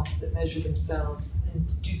self that measure themselves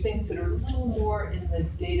and do things that are a little more in the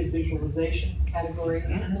data visualization category.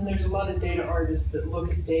 Mm-hmm. And then there's a lot of data artists that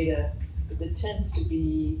look at data, but that tends to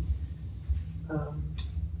be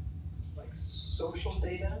like social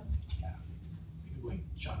data. Yeah. Maybe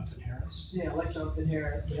like Jonathan Harris. Yeah, like Jonathan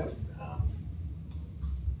Harris. Yep.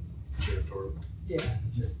 Jared Thorpe. Yeah,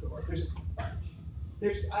 Jared Thorpe.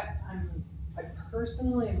 I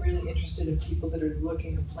personally am really interested in people that are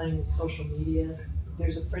looking and playing with social media.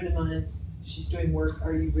 There's a friend of mine, she's doing work,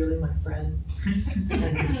 Are You Really My Friend?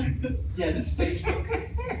 And, yeah, it's Facebook.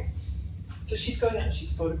 So she's going out and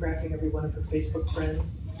she's photographing every one of her Facebook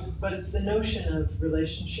friends, but it's the notion of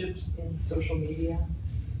relationships in social media.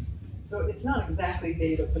 So it's not exactly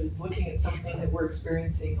data, but it's looking at something that we're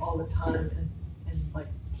experiencing all the time and like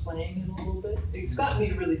playing it a little bit. It's gotten me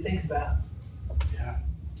to really think about. Yeah.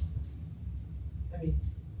 I mean,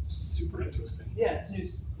 super interesting. yeah, it's new.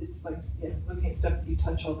 It's like, yeah, looking at stuff that you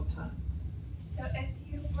touch all the time. So if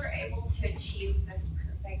you were able to achieve this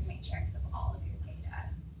perfect matrix of all of your data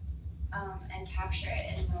and capture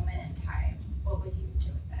it in a moment in time, what would you do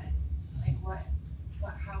with it?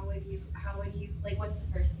 Like how would you, like what's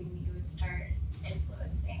the first thing that you would start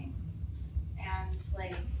influencing? And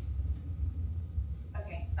like,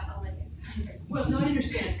 okay, I'll let you first. Well, no, I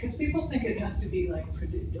understand, because people think it has to be like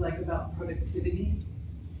about productivity.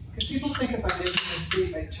 Because people think if I measure my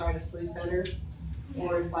sleep, I try to sleep better.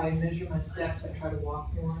 Or if I measure my steps, I try to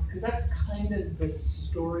walk more. Because that's kind of the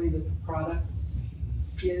story that the products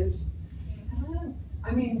give.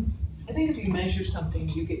 I mean, I think if you measure something,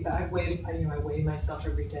 you get. I weigh myself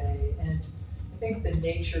every day, and I think the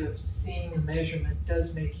nature of seeing a measurement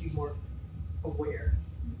does make you more aware.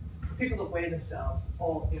 For people that weigh themselves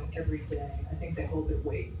every day, I think they hold their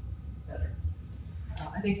weight better.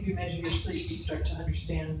 I think if you measure your sleep, you start to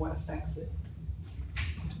understand what affects it.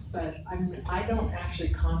 But I don't actually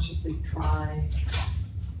consciously try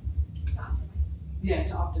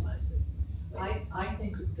to optimize it. I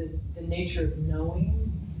think the nature of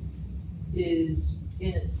knowing is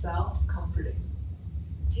in itself comforting.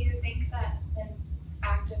 Do you think that the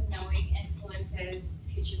act of knowing influences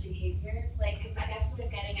future behavior? Like, because I guess what I'm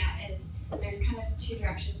getting at is there's kind of two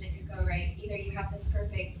directions it could go, right? Either you have this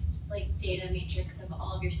perfect like data matrix of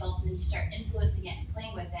all of yourself, and then you start influencing it and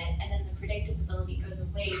playing with it, and then the predictability goes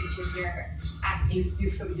away because you're acting.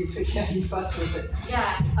 You fuss with it.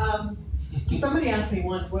 Yeah. Somebody asked me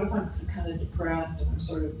once, what if I'm kind of depressed and I'm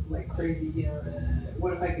sort of like crazy,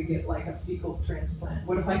 what if I could get like a fecal transplant?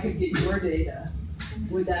 What if I could get your data?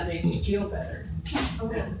 Would that make me feel better?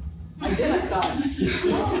 And I did, I thought,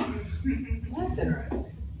 oh, that's interesting.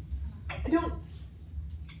 I don't,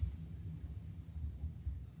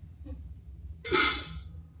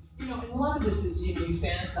 and a lot of this is, you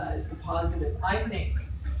fantasize the positive. I think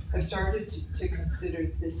I've started to consider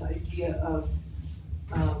this idea of,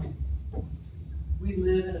 we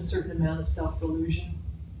live in a certain amount of self-delusion.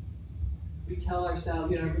 We tell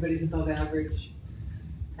ourselves, everybody's above average,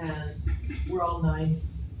 and we're all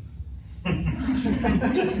nice.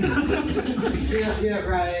 yeah,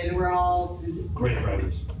 right. We're all great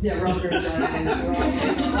drivers. Yeah, we're all great drivers.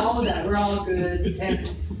 We're all of that. We're all good, and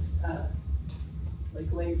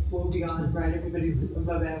like woe beyond, right? Everybody's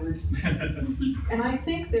above average. And I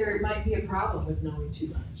think there might be a problem with knowing too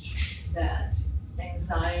much. That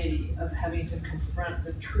anxiety of having to confront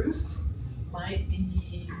the truth might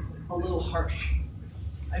be a little harsh.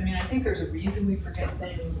 I mean, I think there's a reason we forget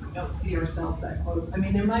things, we don't see ourselves that close. I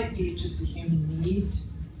mean, there might be just a human need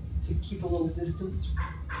to keep a little distance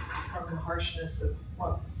from the harshness of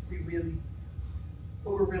what we're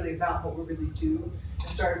really about, what we really do,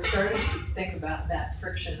 and started to think about that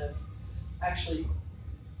friction of actually,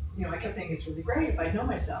 I kept thinking it's really great if I know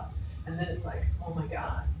myself, and then it's like, oh my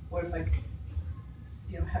God, what if I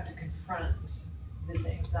have to confront this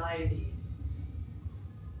anxiety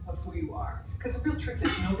of who you are? Because the real truth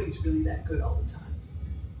is nobody's really that good all the time.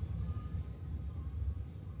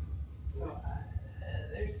 So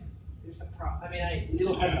there's a problem. I mean,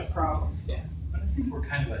 it'll have its problems, yeah. But I think we're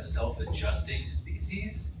kind of a self-adjusting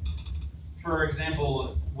species. For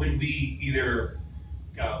example, when we eat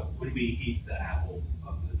the apple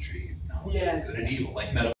of the tree, knowledge of good and evil,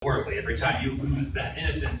 like metaphorically, every time you lose that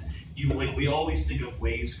innocence, we always think of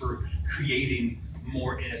ways for creating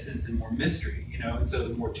more innocence and more mystery, and so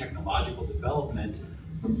the more technological development,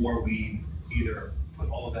 the more we either put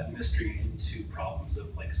all of that mystery into problems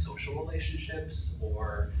of like social relationships,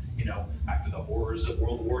 or after the horrors of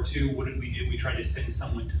World War II, what did we do? We tried to send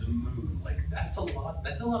someone to the moon. Like that's a lot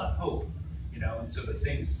of hope, and so the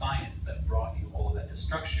same science that brought you all of that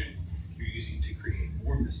destruction, you're using to create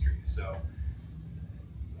more mystery. So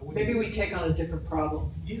maybe we take on a different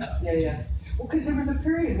problem. Yeah. Well, because there was a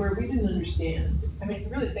period where we didn't understand. I mean, if you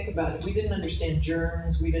really think about it, we didn't understand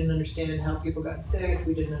germs. We didn't understand how people got sick.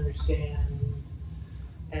 We didn't understand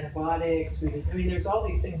antibiotics. There's all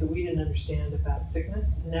these things that we didn't understand about sickness.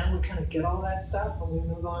 And now we kind of get all that stuff and we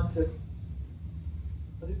move on to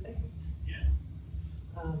other things. Yeah.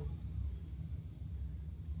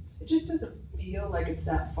 It just doesn't feel like it's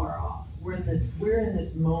that far off. We're in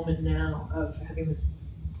this moment now of having this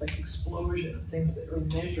like explosion of things that are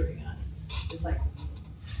measuring us. It's like,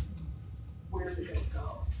 where's it going to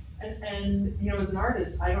go? And you know, as an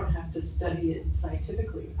artist, I don't have to study it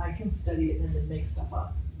scientifically. I can study it and then make stuff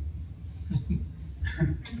up.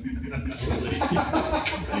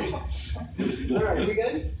 All right, we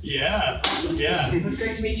good? Yeah, yeah. It was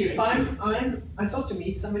great to meet you. If I'm supposed to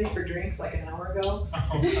meet somebody for drinks like an hour ago.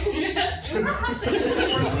 Four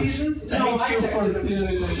Seasons? No, I texted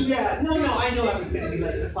them. Yeah, no, I know I was gonna be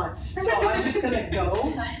late, it's fine. So I'm just gonna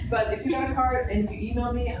go, but if you got a card and you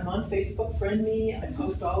email me, I'm on Facebook, friend me, I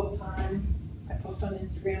post all the time. I post on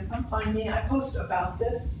Instagram, come find me. I post about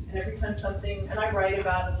this, and every time something, and I write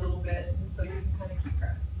about it a little bit, and so you can kind of keep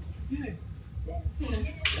track. Good.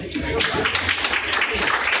 Thank you so much.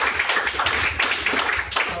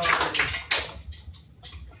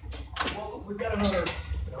 Well, we've got another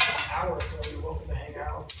hour or so. You're welcome to hang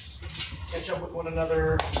out, catch up with one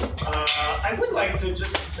another. I would like to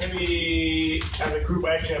just maybe, as a group,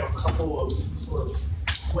 I actually have a couple of sort of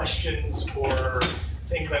questions or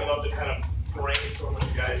things I'd love to kind of brainstorm with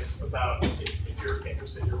you guys about. If you're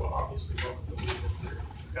interested, you're obviously welcome to leave if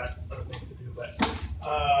you've got other things to do. But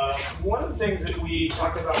one of the things that we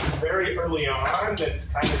talked about very early on that's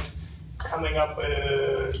kind of coming up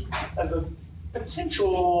as a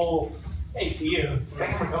potential, hey, see you.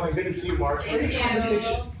 Thanks for coming. Good to see you, Mark. Great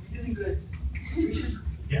conversation. Really good. We should,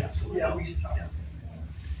 yeah, we should talk.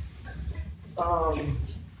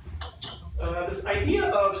 This idea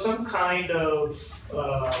of some kind of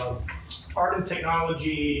art and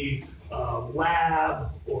technology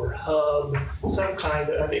lab or hub, some kind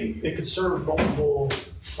of, I think it could serve multiple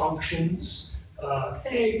functions.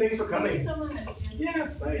 Hey, thanks for coming. Yeah,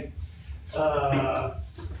 bye.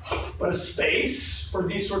 But a space for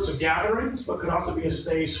these sorts of gatherings, but could also be a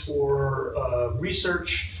space for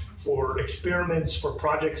research, for experiments, for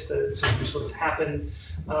projects to sort of happen.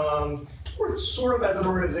 We're sort of, as an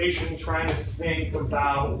organization, trying to think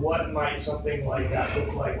about what might something like that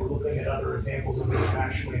look like. We're looking at other examples of this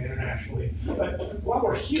nationally and internationally. But while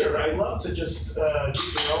we're here, I'd love to just get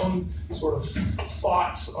your own sort of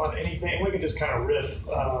thoughts on anything. We can just kind of riff,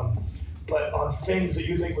 but on things that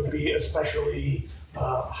you think would be especially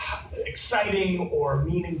exciting or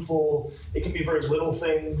meaningful. It can be very little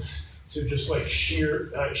things, to just like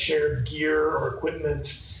shared gear or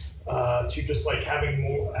equipment, to just like having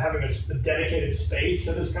a dedicated space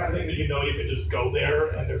to this kind of thing that you know you could just go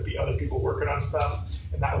there and there'd be other people working on stuff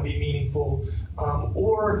and that would be meaningful.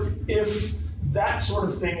 Or if that sort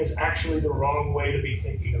of thing is actually the wrong way to be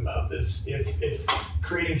thinking about this, if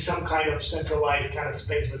creating some kind of centralized kind of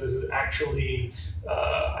space where this is actually,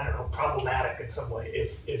 I don't know, problematic in some way,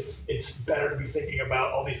 if it's better to be thinking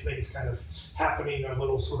about all these things kind of happening on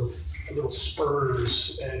little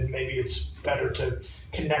spurs, and maybe it's better to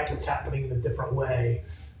connect what's happening in a different way.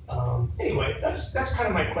 Anyway, that's kind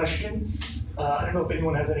of my question. I don't know if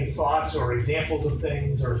anyone has any thoughts or examples of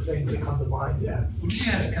things or things that come to mind. Yeah. We're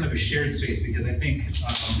looking at kind of a shared space because I think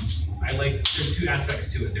there's two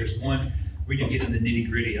aspects to it. There's one where you get in the nitty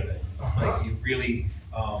gritty of it. Like you really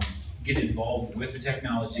get involved with the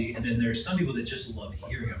technology, and then there's some people that just love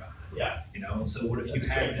hearing about it. Yeah. You know, and so what if you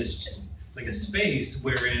had this like a space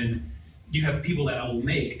wherein you have people that will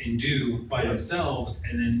make and do by themselves,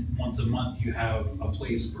 and then once a month you have a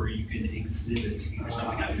place where you can exhibit either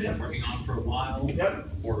something I've been working on for a while,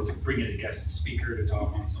 or bring in a guest speaker to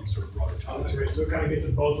talk on some sort of broader topic. That's right. So it kind of gets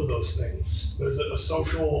at both of those things. There's a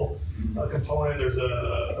social component. There's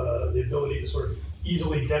the ability to sort of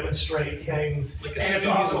easily demonstrate things, and it's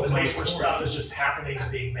also a place where stuff is just happening and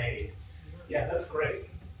being made. Yeah, that's great.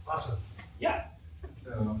 Awesome. Yeah.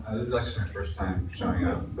 So this is actually my first time showing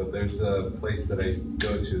up, but there's a place that I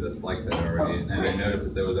go to that's like that already, and I noticed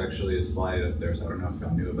that there was actually a slide up there, so I don't know if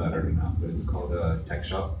y'all knew about it or not, but it's called a Tech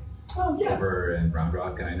Shop over in Round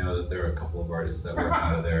Rock, and I know that there are a couple of artists that work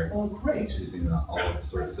out of there using all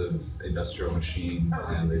sorts of industrial machines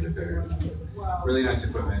and laser cutters. Really nice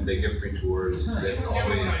equipment. They give free tours. It's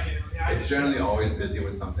generally always busy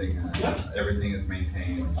with something, and everything is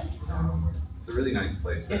maintained. It's a really nice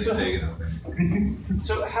place, really big and open.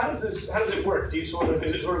 So how does it work? Do you is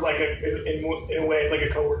it sort of like in a way, it's like a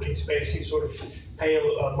co-working space, you sort of pay a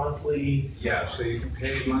monthly? Yeah, so you can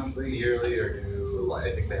pay monthly, yearly, or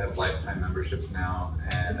I think they have lifetime memberships now,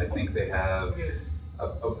 and I think they have,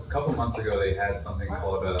 a couple months ago they had something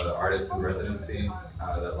called Artist in Residency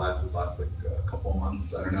that lasts like a couple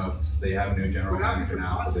months. I don't know if they have a new general manager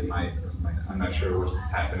now, so they might, I'm not sure what's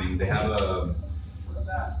happening. They have a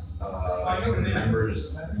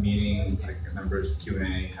members meeting, like a members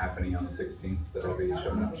Q&A happening on the 16th that I'll be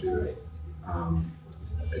showing up to.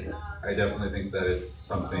 I definitely think that it's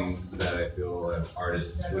something that I feel that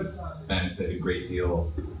artists would benefit a great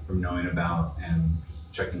deal from knowing about and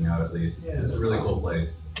checking out at least. Yeah, It's a really cool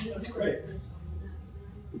place. Yeah, that's great.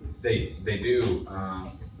 They do.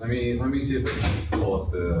 Let me see if I can pull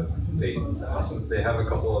up the date. Awesome. They have a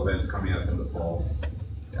couple of events coming up in the fall.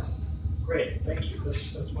 Yeah. Great, thank you.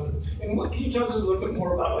 That's wonderful. And what can you tell us a little bit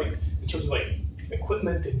more about, like, in terms of like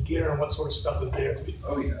equipment and gear and what sort of stuff is there to be?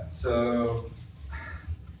 Oh yeah. So,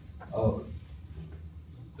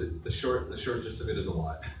 the short gist of it is a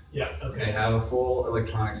lot. Yeah. Okay. They have a full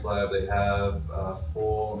electronics lab. They have a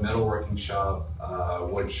full metalworking shop,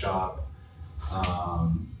 wood shop.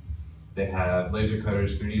 They have laser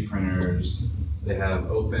cutters, 3D printers. They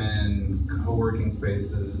have open co-working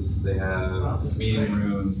spaces. They have meeting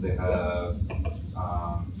rooms. They have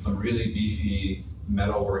some really beefy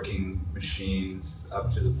metalworking machines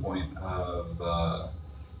up to the point of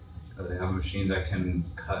they have a machine that can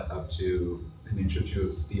cut up to an inch or two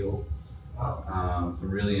of steel. Wow. Some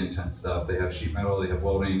really intense stuff. They have sheet metal. They have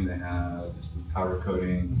welding. They have some powder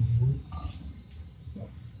coating.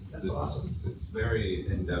 That's awesome. It's very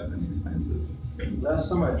in-depth and expensive. Last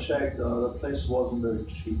time I checked, the place wasn't very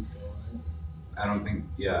cheap. I don't think,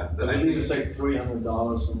 yeah. I believe it's like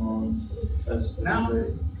 $300 a month. That's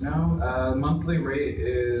No, monthly rate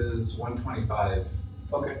is $125.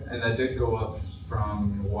 Okay. And that did go up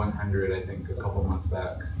from $100, I think, a couple months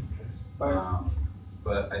back. Okay.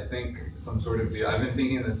 But I think some sort of deal, I've been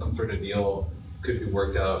thinking that some sort of deal could be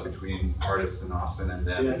worked out between artists in Austin and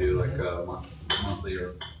them to do like a monthly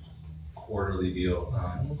or quarterly deal.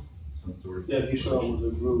 Some sort of if you show up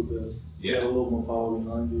with a group, you have a little more power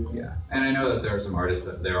behind you. Yeah, and I know that there are some artists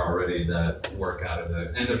that there already that work out of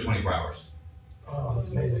it, and they're 24 hours. Oh, that's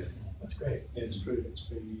amazing. That's great. Yeah, it's pretty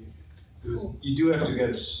cool. You do have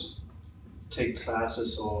to take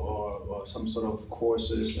classes or some sort of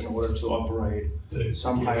courses in order to operate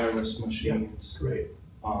some higher risk machines. Yeah, great.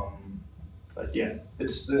 But yeah,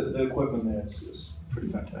 it's the equipment there is pretty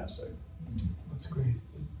fantastic. That's great.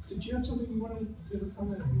 Did you have something you wanted to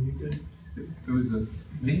comment? Are you good? There was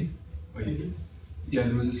me? Are you good? Yeah,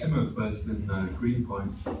 there was a similar place in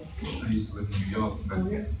Greenpoint. I used to live in New York,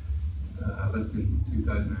 and I left in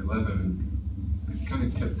 2011, and I kind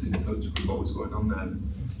of kept in touch with what was going on there.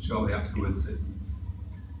 And shortly afterwards, it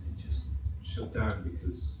just shut down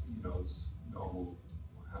because, you know, it's normal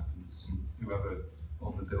what happens. Whoever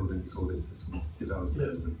owned the building sold it to some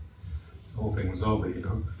developers, and the whole thing was over, you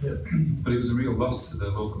know. Yeah. But it was a real loss to the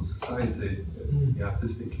local society, the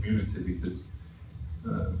artistic community, because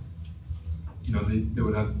you know, they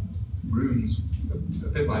would have rooms a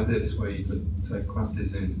bit like this where you could take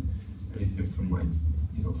classes in anything from, like,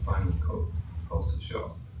 you know, Final Cut,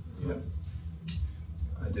 Photoshop. Yeah.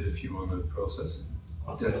 I did a few on the processing,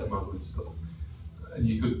 data modeling stuff, and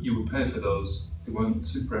you would pay for those. They weren't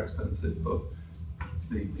super expensive, but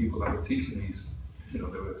the people that were teaching these, you know,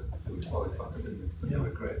 they were qualified, and they were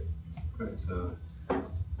great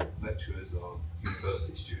lecturers or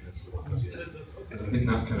university students. And I think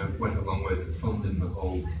that kind of went a long way to funding the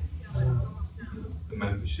whole the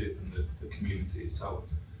membership and the community itself.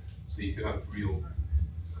 So you could have real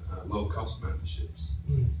low-cost memberships.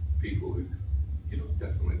 People who, you know,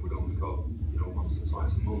 definitely would only go, you know, once or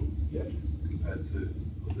twice a month, compared to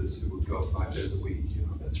others who would go 5 days a week. You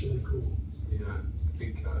know, that's really cool. So, yeah, I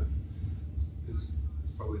think there's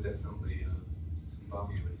probably definitely some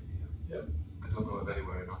value in it. Yeah. I don't know of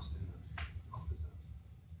anywhere in Austin that offers that.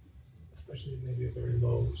 Especially maybe a very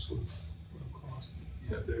low sort of low cost.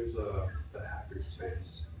 Yeah, there's the hacker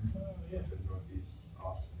space in Northeast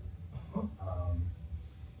Austin.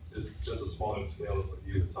 It's just a smaller scale of what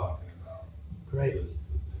you were talking about. Great. It's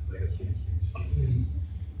like a CNC machine,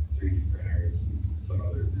 3D printers, some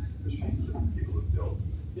other machines that people have built,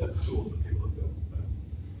 tools that people have built.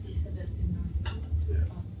 You said that's in North.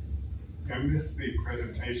 I missed the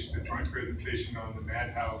presentation, the joint presentation on the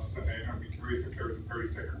Madhouse, and I'd be curious if there was a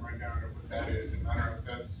 30-second rundown of what that is, and I don't know if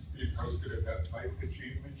that's being posted at that site that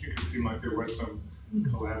you mentioned. It seemed like there was some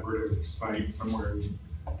collaborative site somewhere in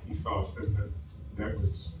East Austin that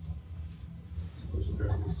was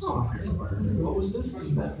inspired. What was this?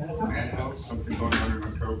 Madhouse, something going on in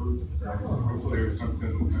October. Hopefully there was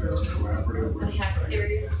something collaborative. The hack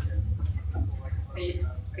series.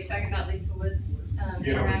 Are you talking about Lisa Wood's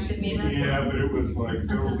interactive meetup? Yeah, but it was like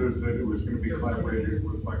billed as that it was going to be collaborated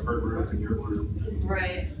with like her group and your group.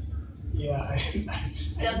 Right. Yeah, I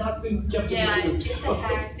have not been kept in the loop. It's a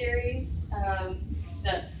hack series.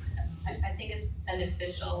 That's I think it's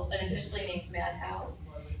officially named Madhouse,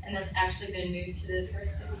 and that's actually been moved to the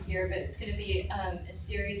first of the year. But it's going to be a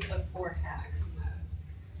series of 4 hacks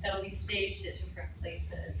that'll be staged at different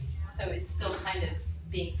places. So it's still kind of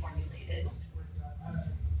being formulated.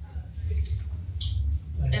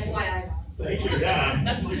 FYI. Thank you,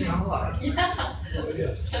 yeah. Oh my God. Yeah. Oh,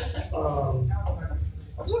 yeah.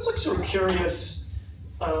 I was also sort of curious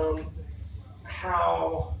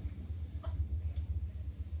how,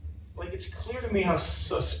 like, it's clear to me how a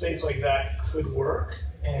space like that could work,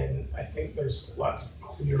 and I think there's lots of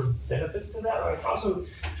clear benefits to that. I'm also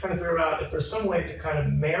trying to figure out if there's some way to kind of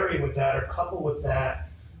marry with that or couple with that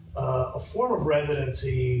a form of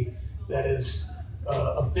residency that is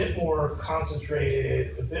a bit more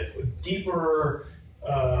concentrated, a bit deeper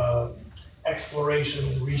exploration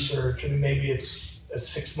and research. I mean, maybe it's a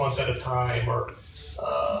 6 month at a time or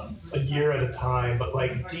a year at a time, but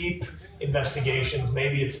like deep investigations.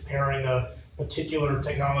 Maybe it's pairing a particular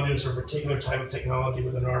technologist or particular type of technology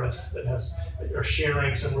with an artist that are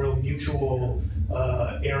sharing some real mutual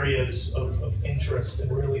areas of interest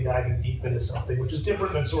and really diving deep into something, which is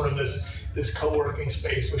different than sort of this co-working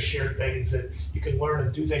space with shared things that you can learn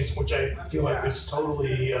and do things, which I feel like is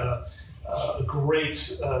totally a great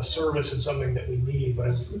service and something that we need. But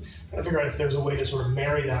I'm trying to figure out if there's a way to sort of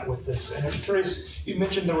marry that with this. And I'm curious, you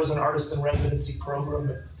mentioned there was an artist in residency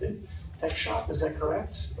program at the Tech Shop, is that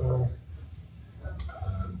correct?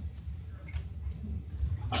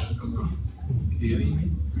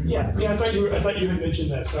 Yeah, I thought you had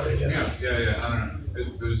mentioned that. Sorry. Yes. Yeah. I don't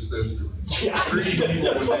know. There's three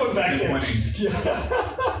people someone back there.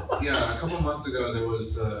 Yeah, a couple months ago there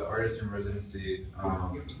was an artist in residency.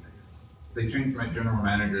 They trained general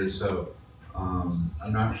managers, so I'm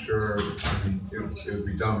not sure. I mean, it would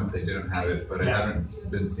be dumb if they didn't have it, but I haven't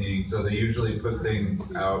been seeing. So they usually put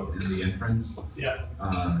things out in the entrance,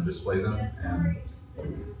 display them, and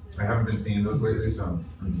I haven't been seeing those lately, so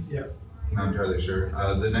I'm not entirely sure.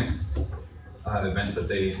 The next event that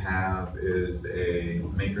they have is a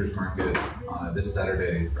makers market this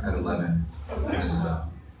Saturday at 11. And,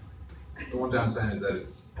 the one downside is that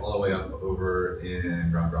it's all the way up over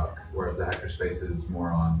in Round Rock, whereas the hackerspace is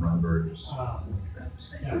more on Runberg.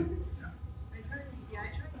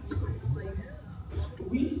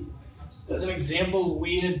 As an example,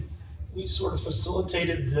 we sort of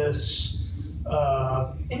facilitated this,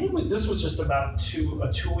 and this was just about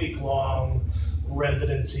a 2 week long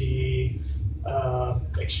residency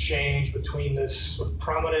exchange between this sort of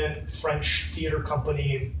prominent French theater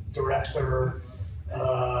company director,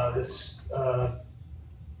 this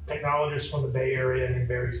technologist from the Bay Area named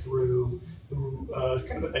Barry Through, who is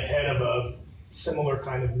kind of at the head of a similar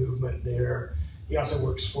kind of movement there. He also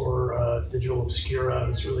works for Digital Obscura,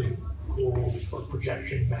 this really cool sort of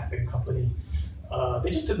projection mapping company. They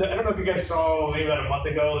just did that. I don't know if you guys saw maybe about a month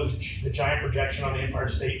ago, the giant projection on the Empire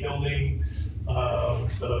State Building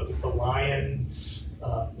with the lion.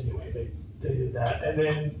 Anyway, they did that. And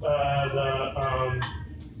then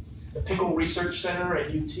the Pickle Research Center at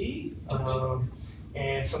UT,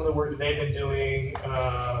 and some of the work that they've been doing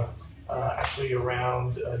actually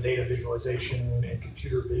around data visualization and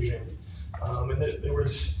computer vision. And there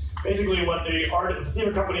was basically what the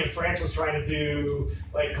theater company in France was trying to do,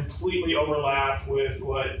 like completely overlapped with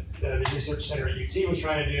what the research center at UT was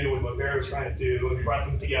trying to do, with what Barry was trying to do, and we brought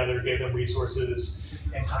them together, gave them resources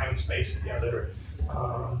and time and space together.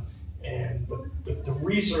 And the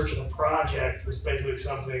research of the project was basically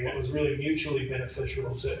something that was really mutually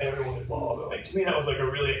beneficial to everyone involved. Like, to me, that was like a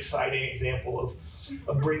really exciting example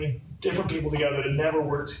of bringing different people together that never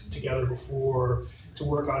worked together before to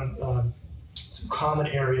work on some common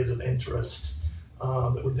areas of interest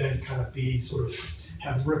that would then kind of be sort of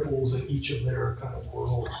have ripples in each of their kind of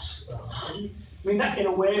worlds. I mean, that in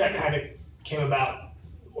a way that kind of came about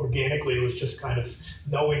organically. It was just kind of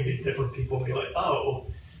knowing these different people and be like, oh,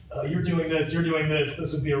 you're doing this,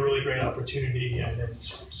 this would be a really great opportunity, and then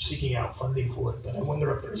seeking out funding for it. But I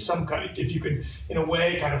wonder if there's some kind of, if you could, in a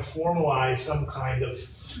way, kind of formalize some kind of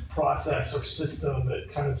process or system that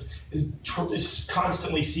kind of is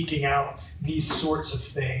constantly seeking out these sorts of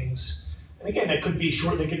things. And again, it could be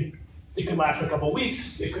short, it could last a couple of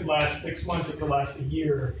weeks, it could last 6 months, it could last a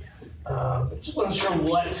year. But just wasn't sure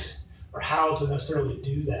what or how to necessarily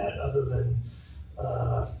do that other than,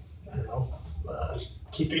 I don't know,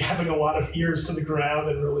 having a lot of ears to the ground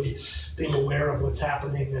and really being aware of what's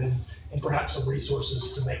happening and perhaps some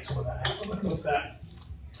resources to make some of that happen. I don't know if that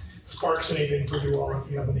sparks anything for you all,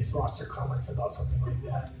 if you have any thoughts or comments about something like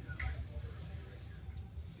that.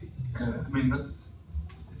 Yeah, I mean, it's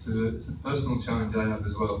a personal challenge I have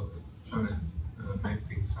as well, trying to make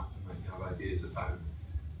things happen that you have ideas about,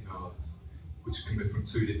 which can be from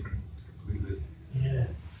two different, completely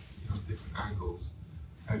different angles.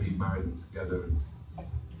 How do you marry them together and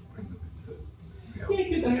bring them into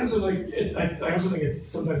Yeah, I also I also think it's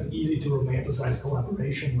sometimes easy to romanticize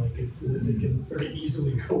collaboration. Like it can very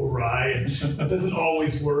easily go awry, and it doesn't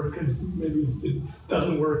always work, and maybe it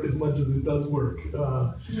doesn't work as much as it does work.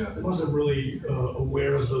 So I'm also really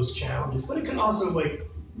aware of those challenges, but it can also like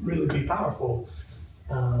really be powerful.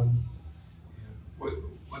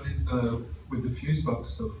 What is with the Fusebox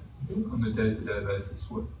stuff on a day-to-day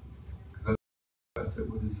basis? Because that's it.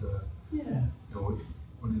 What is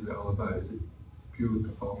what is it all about? Is it purely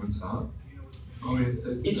performance art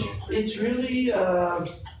oriented? It's really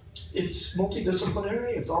it's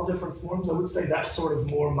multidisciplinary. It's all different forms. I would say that's sort of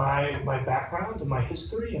more my background and my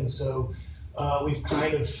history, and so we've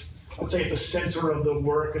kind of, I would say, at the center of the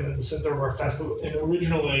work and at the center of our festival. And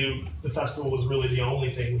originally, the festival was really the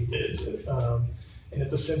only thing we did. And at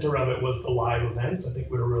the center of it was the live event. I think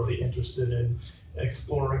we were really interested in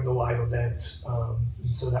exploring the live event.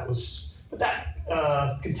 And so that was, but that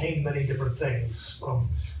contained many different things, from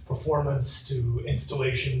performance to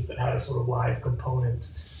installations that had a sort of live component.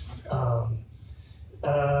 But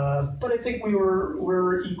I think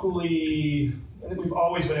we're equally, I think we've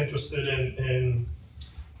always been interested in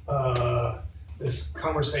this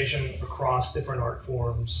conversation across different art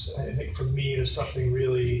forms. I think for me, there's something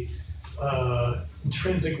really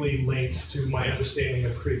intrinsically linked to my understanding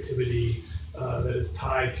of creativity that is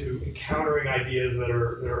tied to encountering ideas that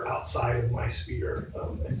are outside of my sphere.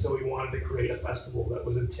 And so we wanted to create a festival that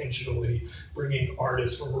was intentionally bringing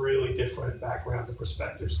artists from really different backgrounds and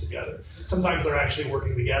perspectives together. Sometimes they're actually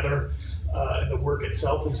working together, and the work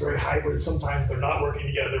itself is very hybrid. Sometimes they're not working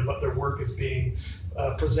together, but their work is being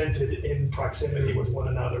presented in proximity with one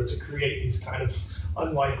another to create these kind of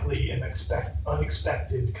unlikely and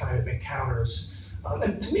unexpected kind of encounters.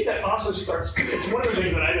 And to me, that also starts to, it's one of the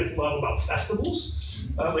things that I just love about festivals.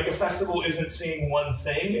 Like a festival isn't seeing one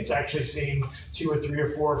thing, it's actually seeing 2 or 3 or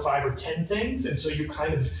 4 or 5 or 10 things. And so you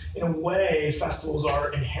kind of, in a way, festivals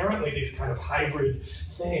are inherently these kind of hybrid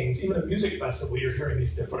things. Even a music festival, you're hearing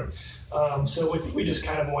these different. So we just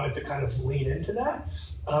kind of wanted to kind of lean into that.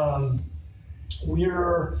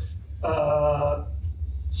 We're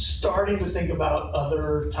starting to think about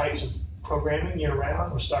other types of programming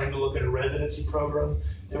year-round. We're starting to look at a residency program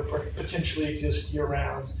that potentially exists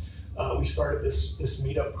year-round. We started this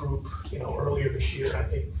meetup group, earlier this year. I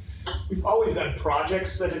think we've always done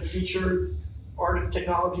projects that have featured art and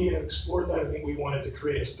technology and explored that. I think we wanted to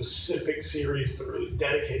create a specific series that really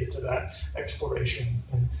dedicated to that exploration.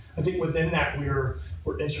 And I think within that, we're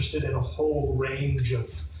interested in a whole range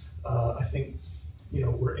of, I think,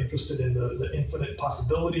 we're interested in the infinite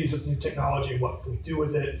possibilities of new technology and what can we do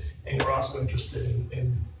with it. And we're also interested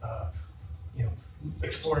in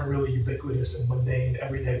exploring really ubiquitous and mundane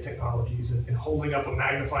everyday technologies and holding up a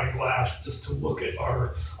magnifying glass just to look at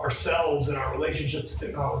ourselves and our relationship to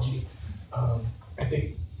technology. I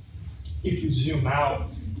think if you zoom out,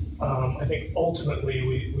 I think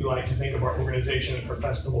ultimately we like to think of our organization and our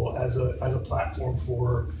festival as a platform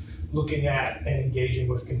for looking at and engaging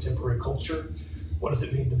with contemporary culture. What does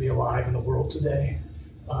it mean to be alive in the world today?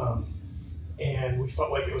 And we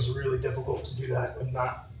felt like it was really difficult to do that and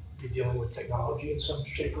not be dealing with technology in some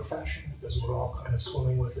shape or fashion, because we're all kind of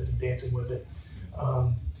swimming with it and dancing with it.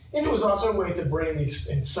 And it was also a way to bring these,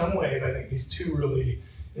 in some way, I think these two really,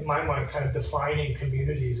 in my mind, kind of defining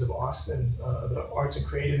communities of Austin, the arts and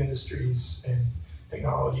creative industries and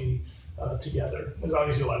technology together. There's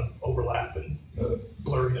obviously a lot of overlap and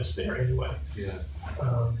blurriness there anyway. Yeah.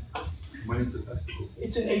 When is the festival?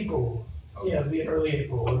 It's in April. Okay. Yeah, it'll be in early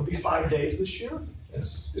April. It'll be 5 days this year.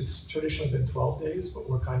 It's traditionally been 12 days, but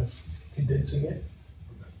we're kind of condensing it.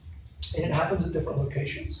 Okay. And it happens at different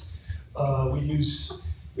locations.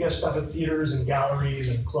 We have stuff at theaters and galleries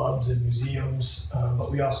and clubs and museums,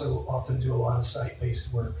 but we also often do a lot of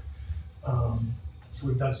site-based work. So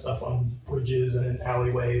we've done stuff on bridges and in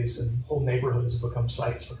alleyways, and whole neighborhoods have become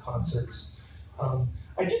sites for concerts.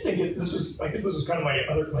 I do think this was kind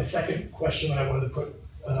of my second question that I wanted to put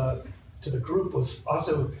to the group, was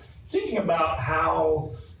also thinking about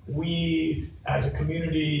how we as a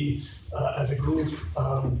community, as a group,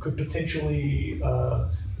 could potentially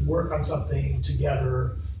work on something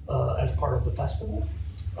together as part of the festival.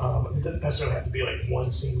 It doesn't necessarily have to be like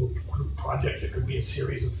one single group project. It could be a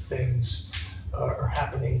series of things or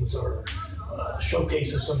happenings or a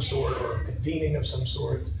showcase of some sort or a convening of some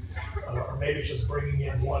sort. Or maybe it's just bringing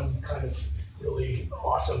in one kind of really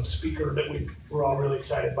awesome speaker that we're all really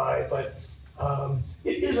excited by. But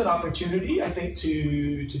it is an opportunity, I think,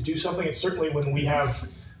 to do something. And certainly when we have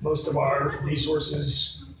most of our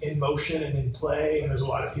resources in motion and in play, and there's a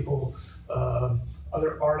lot of people,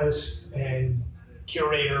 other artists and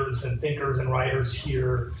curators and thinkers and writers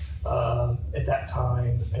here at that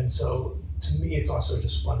time. And so to me, it's also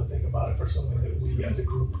just fun to think about it for something that we as a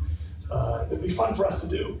group, that'd be fun for us to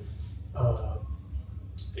do.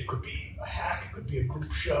 It could be a hack, it could be a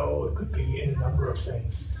group show, it could be any number of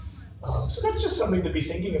things. So that's just something to be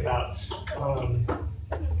thinking about.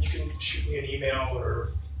 You can shoot me an email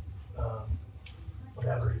or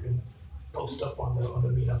whatever. You can post stuff on the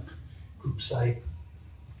Meetup group site.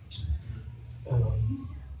 It's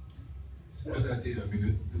a good idea. I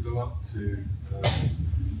mean, there's a lot to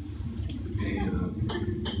be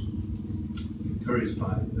encouraged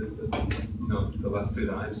by. The last two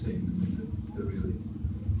that I've seen, they're really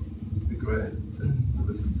great to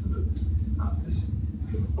listen to the artists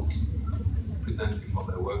presenting what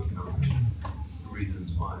they're working on,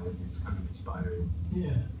 reasons why, and it's kind of inspiring. Yeah.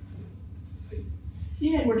 To see.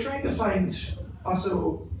 Yeah, and we're trying to find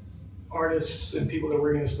also artists and people that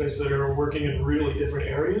work in the space that are working in really different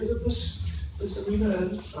areas of this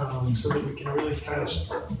arena, so that we can really kind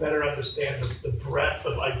of better understand the breadth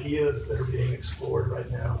of ideas that are being explored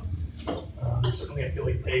right now. Certainly, I feel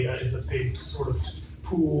like data is a big sort of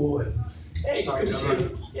pool, and hey, Sorry, good to see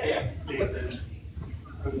you. Yeah.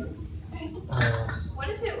 What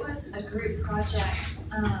if it was a group project?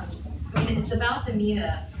 I mean, it's about the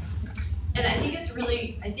meetup. And I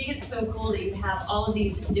think it's so cool that you have all of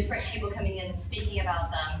these different people coming in and speaking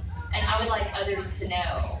about them. And I would like others to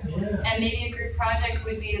know. Yeah. And maybe a group project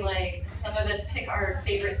would be like, some of us pick our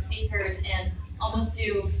favorite speakers and almost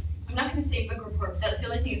do, I'm not gonna say book report, but that's the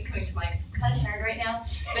only thing that's coming to mind, because I'm kind of tired right now.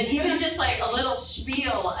 But even just like a little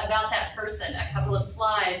spiel about that person, a couple of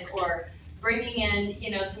slides, or bringing in,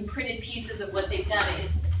 some printed pieces of what they've done.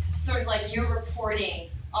 It's sort of like you're reporting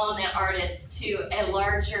on that artist to a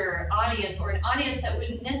larger audience, or an audience that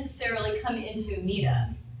wouldn't necessarily come into a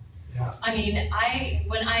meetup. Yeah. I mean,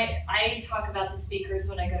 when I talk about the speakers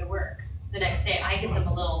when I go to work the next day, I give them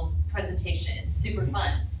a little presentation. It's super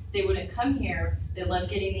fun. They wouldn't come here. They love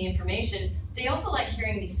getting the information. They also like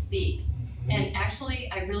hearing me speak. And actually,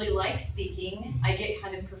 I really like speaking. I get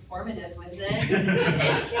kind of performative with it.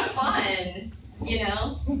 It's fun,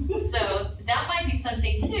 So that might be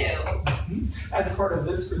something too. As part of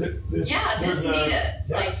this, this meetup. Yeah.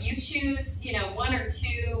 Like you choose, one or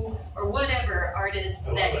two or whatever artists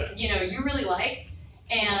that you really liked,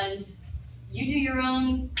 and you do your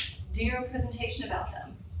own presentation about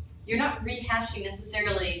them. You're not rehashing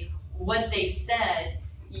necessarily what they've said.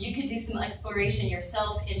 You could do some exploration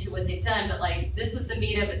yourself into what they've done, but like, this was the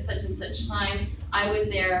meetup at such and such time. I was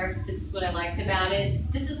there. This is what I liked about it.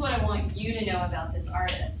 This is what I want you to know about this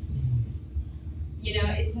artist.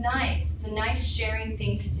 It's nice. It's a nice sharing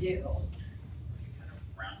thing to do. You kind of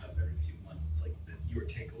round up every few months. It's like your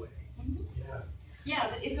takeaway. Yeah,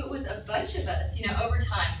 but if it was a bunch of us, over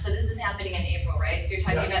time, so this is happening in April, right? So you're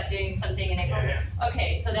talking about doing something in April.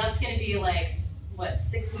 Okay, so that's going to be like, what,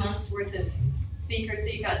 6 months worth of speakers? So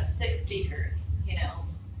you've got 6 speakers,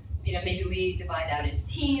 maybe we divide out into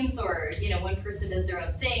teams, or, one person does their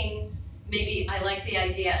own thing. Maybe I like the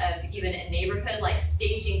idea of even a neighborhood, like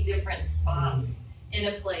staging different spots in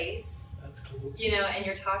a place. That's cool. And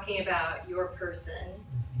you're talking about your person.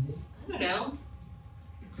 I don't know.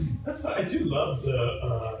 That's fine. I do love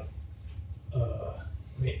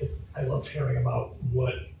I love hearing about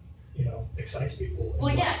what, excites people.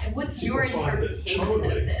 Well, yeah, and what's your interpretation of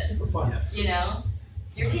this? Super fun.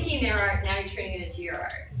 You're taking their art, now you're turning it into your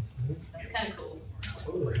art. That's kind of cool.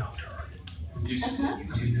 Totally.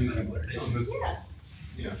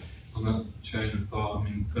 On that chain of thought, I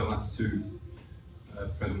mean, the last 2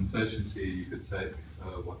 presentations here, you could take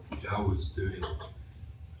what Jal was doing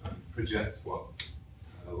and project what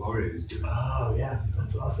Laurie is doing. Oh, yeah,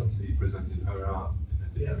 that's awesome. So you presented her art in a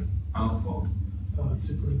different art form. Oh, it's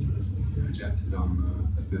super interesting. Projected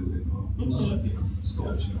on a building or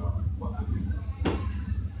sculpture or what have you.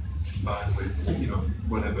 Combined with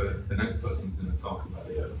whatever the next person's going to talk about.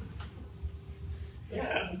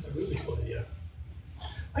 Yeah, that's a really cool idea.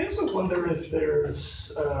 I also wonder if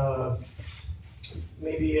there's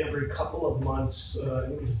maybe every couple of months,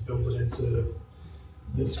 we can just build it into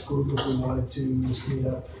this group if we wanted to just meet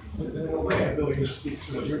up. In a way, I feel like this speaks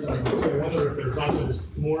to what you're talking about. So I wonder if there's also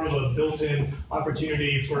just more of a built-in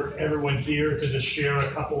opportunity for everyone here to just share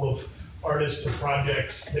a couple of artists or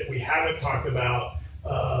projects that we haven't talked about.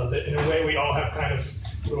 That in a way we all have kind of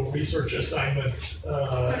little research assignments. Sort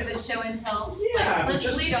of a show and tell. Yeah. Like,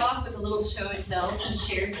 let's lead off with a little show and tell, some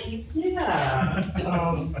sharesies. Yeah.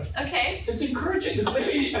 Okay. It's encouraging. It's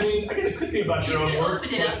maybe, I guess it could be about your own work. You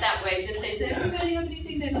could open it up that way. Just say, does everybody have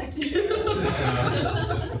anything they'd like to do?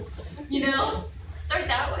 Start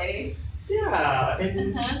that way. Yeah.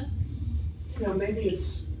 And maybe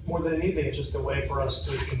it's more than anything, it's just a way for us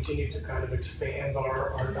to continue to kind of expand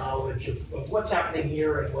our knowledge of what's happening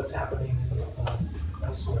here and what's happening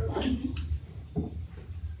elsewhere.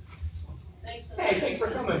 Hey, thanks for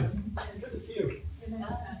coming. Good to see you.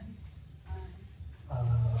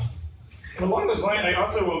 And along those lines, I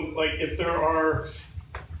also like if there are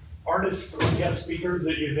artists or guest speakers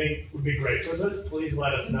that you think would be great for this, please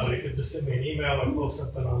let us know. You can just send me an email or post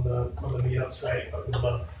something on the meetup site. I would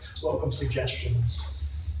welcome suggestions.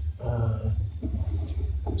 I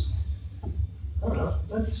don't know.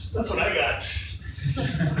 That's what I got.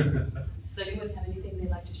 Does anyone have anything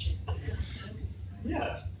they'd like to share? Yes.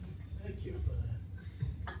 Yeah. Thank you for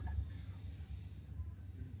that.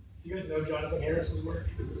 Do you guys know Jonathan Harris's work?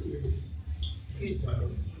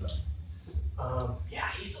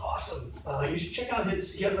 Yeah, he's awesome. You should check out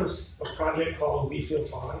he has a project called We Feel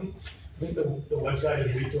Fine. I think the website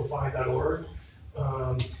is wefeelfine.org.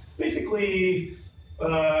 Basically,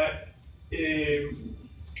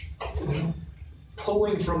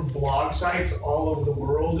 pulling from blog sites all over the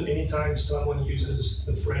world anytime someone uses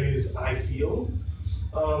the phrase "I feel."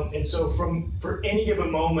 And so for any given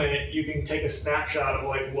moment, you can take a snapshot of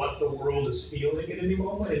like what the world is feeling at any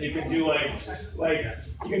moment, and you can do like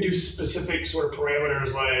you can do specific sort of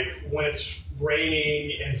parameters, like when it's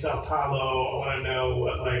raining in Sao Paulo, I want to know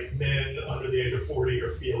what like men under the age of 40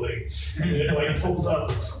 are feeling, and it like pulls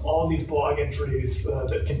up all these blog entries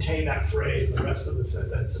that contain that phrase and the rest of the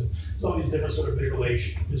sentence, and there's all these different sort of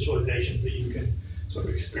visualizations that you can sort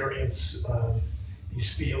of experience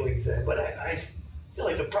these feelings in. But I feel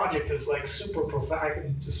like the project is like super profound. I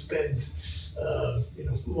can just spend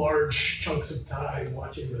large chunks of time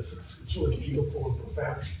watching this. It's really beautiful and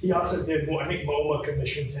profound. He also did, I think MoMA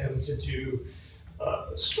commissioned him to do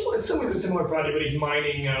it's a similar project, but he's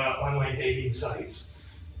mining online dating sites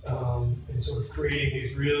and sort of creating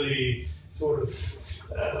these really sort of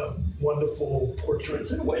wonderful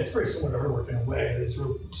portraits. In a way, it's very similar to her work in a way. It's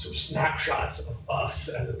real sort of snapshots of us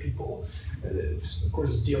as a people. It's, of course,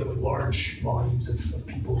 it's dealing with large volumes of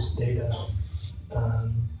people's data.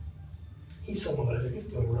 He's someone that I think is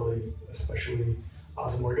doing really especially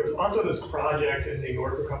awesome work. There was also this project in New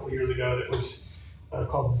York a couple of years ago that was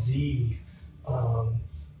called Z,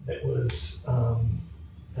 that was sort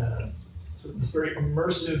of this very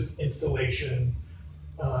immersive installation.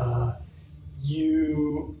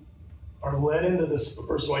 You are led into this,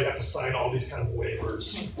 first of all, you have to sign all these kind of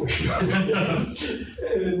waivers.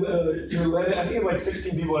 And you're led, I think it's like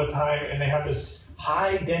 16 people at a time, and they have this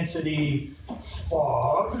high density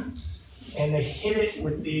fog, and they hit it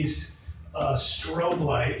with these strobe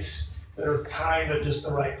lights that are timed at just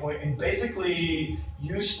the right point. And basically,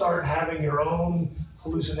 you start having your own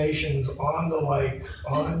hallucinations on the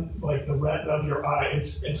the retina of your eye, and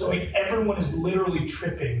so like everyone is literally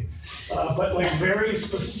tripping, but like very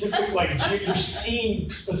specific, like you're seeing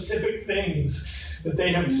specific things that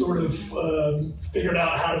they have sort of figured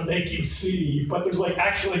out how to make you see, but there's like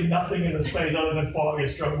actually nothing in the space other than fog and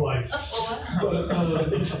strobe lights.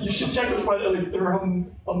 But you should check this out. Like, there are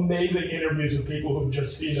amazing interviews with people who've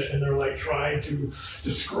just seen it, and they're like trying to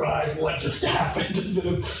describe what just happened to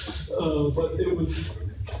them. But it was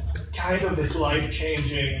kind of this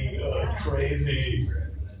life-changing, crazy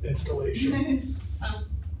installation.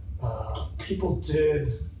 People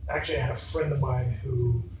did, actually I had a friend of mine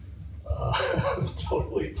who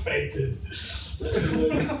totally fainted.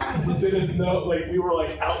 We didn't know, like we were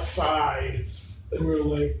like outside, and we were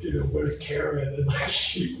like, where's Karen? And like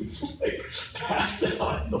she was like passed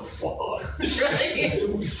out in the fog. Really?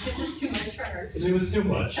 It's just too much for her. It was too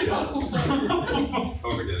much. Yeah.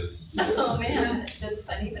 Overdose. Oh man, that's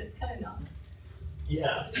funny, but it's kind of not.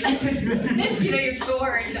 Yeah. You're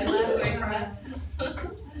torn to left or right.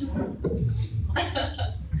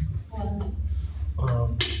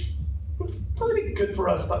 Probably be good for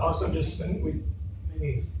us to also just, maybe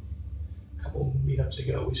a couple meetups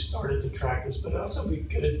ago we started to track this, but also be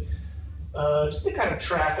good just to kind of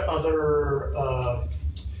track other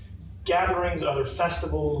gatherings, other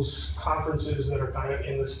festivals, conferences that are kind of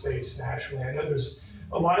in the space nationally. I know there's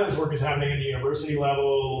a lot of this work is happening at the university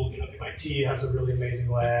level. MIT has a really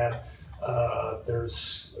amazing lab.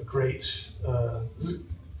 There's a great,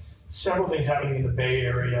 several things happening in the Bay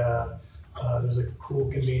Area. There's a cool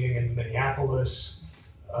convening in Minneapolis.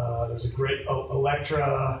 There's a great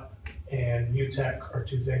Electra and MUTEC are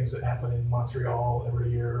two things that happen in Montreal every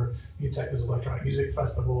year. MUTEC is an electronic music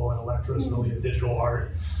festival, and Electra is really a digital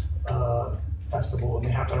art festival, and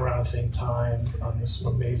they happen around the same time. This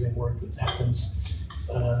amazing work that happens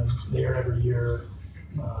there every year.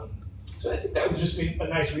 So I think that would just be a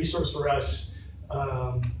nice resource for us.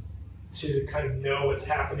 to kind of know what's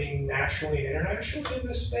happening nationally and internationally in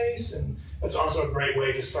this space, and that's also a great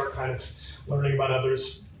way to start kind of learning about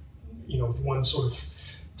others. You know, with one sort of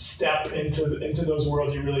step into those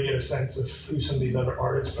worlds, you really get a sense of who some of these other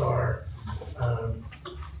artists are.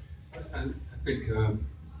 I think, I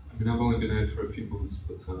mean, I've only been here for a few months,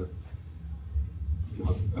 but you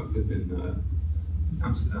know, I've lived in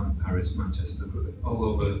Amsterdam, Paris, Manchester, but all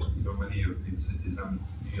over, you know, many European cities and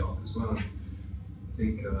New York as well. I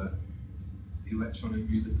think the electronic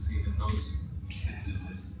music scene in those cities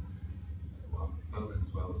is, well, Berlin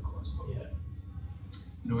as well, of course, but yeah.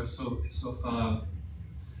 You know, it's so far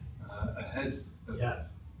ahead. Of, yeah.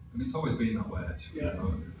 I mean, it's always been that way, actually. Yeah. You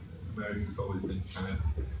know, America's always been kind of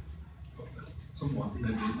somewhat,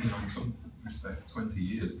 maybe, you know, in some respects, 20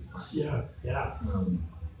 years behind. Yeah, yeah.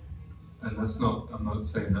 And that's not, I'm not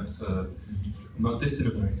saying that's, I'm not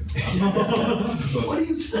dissing America for that. What are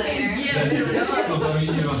you saying? Well, I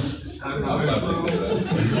mean, you know,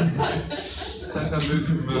 I moved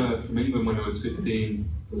from England when I was 15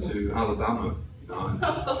 to Alabama. You know,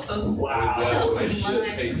 and wow. I was there for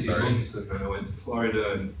like 18 months, and then I went to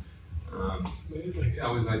Florida, and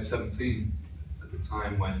I was like 17 at the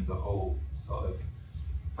time when the whole sort of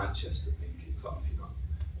Manchester thing kicked off, you know.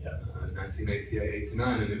 Yeah. 1988,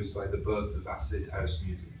 89, and it was like the birth of acid house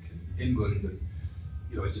music in England, and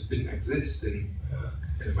you know, it just didn't exist in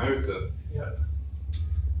America. Yeah.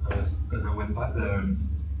 And I went back there, and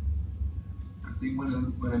I think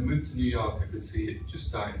when I moved to New York, I could see it just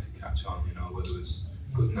starting to catch on, you know, where there was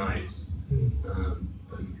good nights.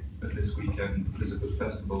 And this weekend, there's a good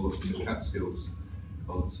festival up in the Catskills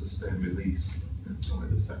called Sustained Release. It's only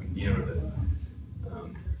the second year of it.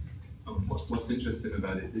 And what's interesting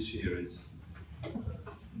about it this year is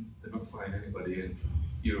they're not flying anybody in from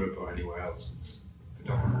Europe or anywhere else. It's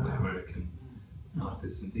predominantly American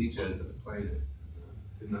artists and DJs that are playing it.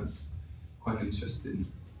 I think that's quite an interesting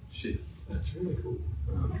shift. That's really cool.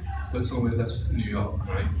 But that's New York,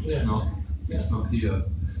 right? It's Yeah. not. It's not here.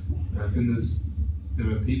 I think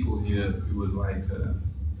there are people here who would like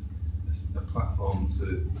a platform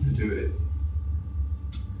to do it.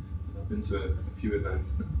 And I've been to a few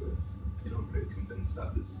events now, but you know, I'm pretty convinced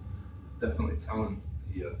that there's definitely talent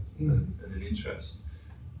here and an interest.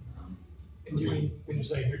 And do you mean, when you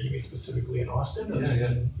say here, do you mean specifically in Austin? Or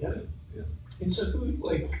Yeah. And so who,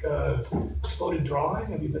 like, Exploded Drawing,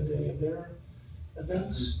 have you been to any of their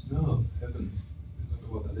events? No, I haven't. I don't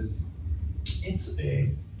know what that is. It's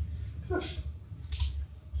a kind of,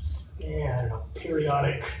 I don't know,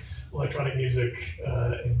 periodic electronic music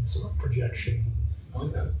and sort of projection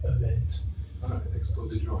event. Alright,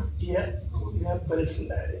 Exploded Drawing. Yeah, but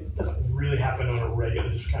it doesn't really happen on a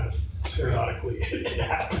regular, just kind of periodically it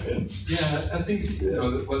happens. Yeah, I think, you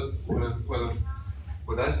know,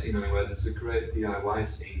 what I've seen anyway, there's a great DIY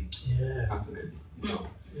scene happening, you know,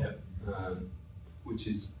 which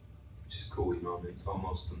is cool, you know, and it's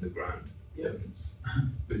almost underground. Yeah.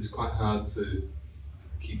 But it's quite hard to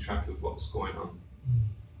keep track of what's going on.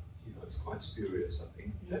 You know, it's quite spurious, I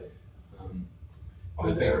think. Yeah.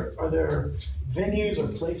 Are there venues or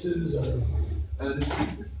places or?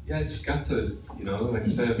 It's scattered. You know, like I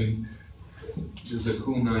say, I mean, there's a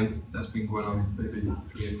cool night that's been going on maybe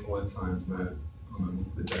 3 or 4 times now on a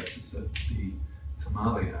monthly basis at the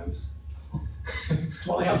Tamale House.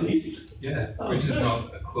 Tamale House East? Yeah, which is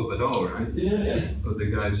not a club at all, right? Yeah. But the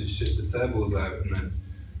guys just shift the tables out, and then,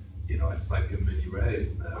 you know, it's like a mini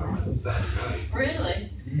rave there on Saturday night. Really?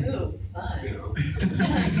 Ooh, fun. You know, it's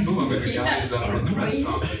cool. I mean, the guys that are in the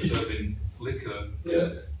restaurant are serving liquor,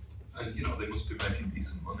 and you know, they must be making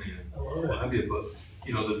decent money and what have you. But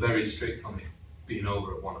you know, they're very strict on it being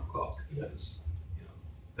over at 1 o'clock because you know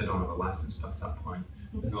they don't have a license past that point,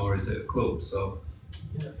 nor is it a club. So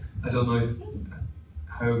I don't know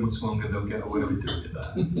how much longer they'll get away with doing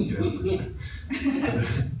that. You know,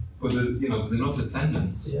 but you know, there's enough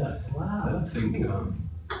attendance. Yeah. Wow. I think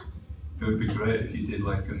it would be great if you did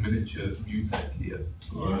like a miniature Mutec here,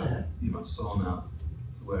 or a, you know, sauna,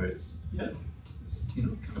 to where it's you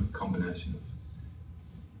know, kind of a combination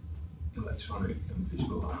of electronic and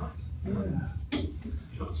visual art. You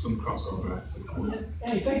know, some crossover acts, of course.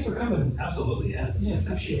 Hey, thanks for coming. Absolutely, yeah. Yeah,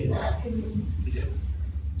 appreciate it.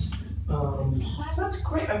 That's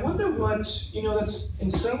great. I wonder what, you know, that's,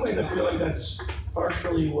 in some ways I feel like that's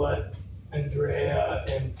partially what Andrea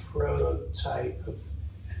and Prototype have,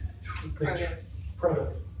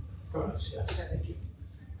 Protos, yes, thank you,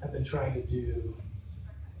 have been trying to do.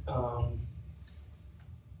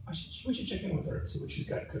 We should check in with her and see what she's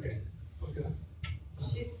got cooking. Okay.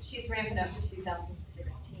 She's ramping up for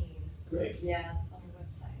 2016. Great. Yeah, it's on her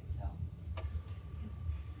website, so.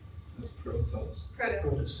 Protos.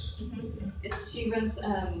 Protos. She runs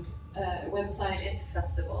a website. It's a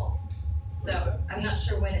festival, so I'm not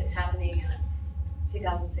sure when it's happening in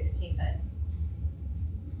 2016, but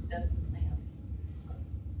that's the plans.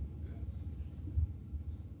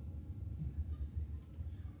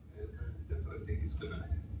 I definitely think it's gonna.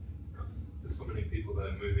 There's so many people that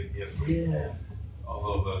are moving here from all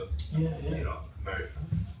over, you know, America,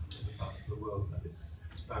 other parts of the world, that it's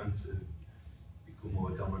bound to become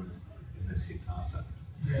more dominant in this Kickstarter.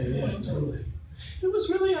 Yeah, totally.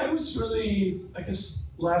 I was really, I guess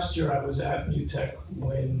last year I was at New Tech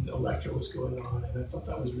when Electra was going on, and I thought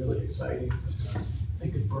that was really exciting. They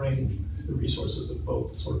could bring the resources of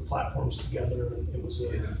both sort of platforms together, and it was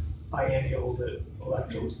a biennial that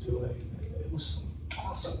Electra was doing. It was some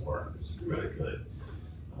awesome work. It was really good.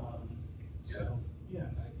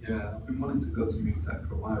 Yeah, I've been wanting to go to New Tech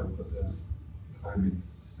for a while, but the timing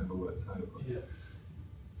just never worked out. But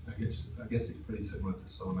I guess it's pretty similar to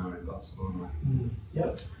Sonar in Barcelona.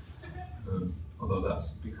 Yep. Although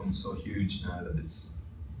that's become so huge now that it's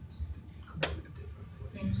completely different to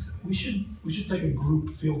what it used to be. We should take a group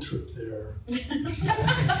field trip there.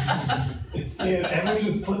 Everyone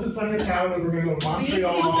just put this on your calendar. We're gonna go to Montreal. We need to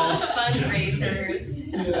do some fundraisers.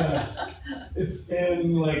 It's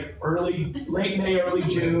in like late May, early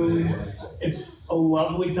June. It's a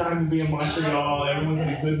lovely time to be in Montreal. Everyone's in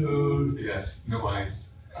a good mood. Yeah, no ice.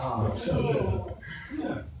 Oh, it's so good.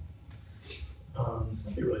 Yeah.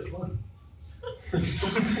 That'd be really fun.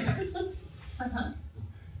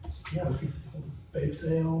 Yeah, we could hold a bake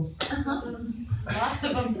sale. Lots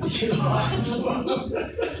of them. Lots of them.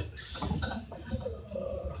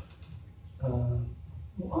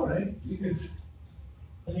 Well, all right. You guys,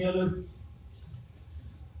 any other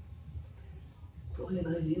brilliant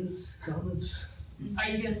ideas, comments? Are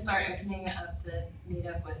you going to start opening up the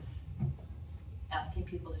meetup with asking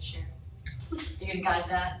people to share? You're going to guide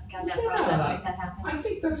that process, make that happen? I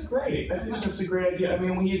think that's great. I think that's a great idea. I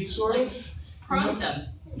mean, we had sort of prompt them.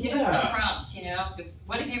 Give them some prompts, you know.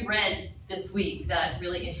 What have you read this week that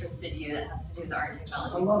really interested you that has to do with art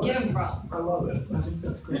technology? I love Give it. them prompts. I love it. I think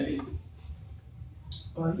that's great.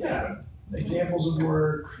 Examples of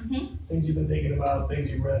work, things you've been thinking about, things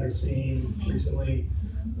you've read or seen recently.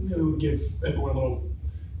 Maybe we'll give everyone a little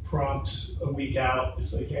prompt a week out.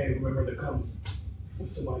 It's like, hey, remember to come with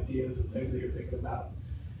some ideas and things that you're thinking about.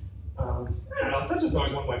 I don't know, that's just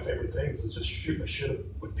always one of my favorite things, is just shoot my shit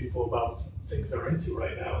with people about things they're into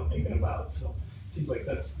right now and thinking about. So it seems like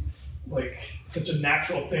that's like such a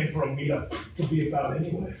natural thing for a meetup to be about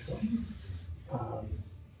anyway. So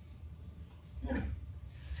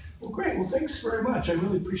well, great. Well, thanks very much. I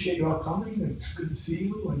really appreciate you all coming. It's good to see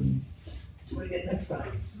you, and do it again next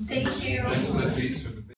time. Thank you. Thanks for the feast.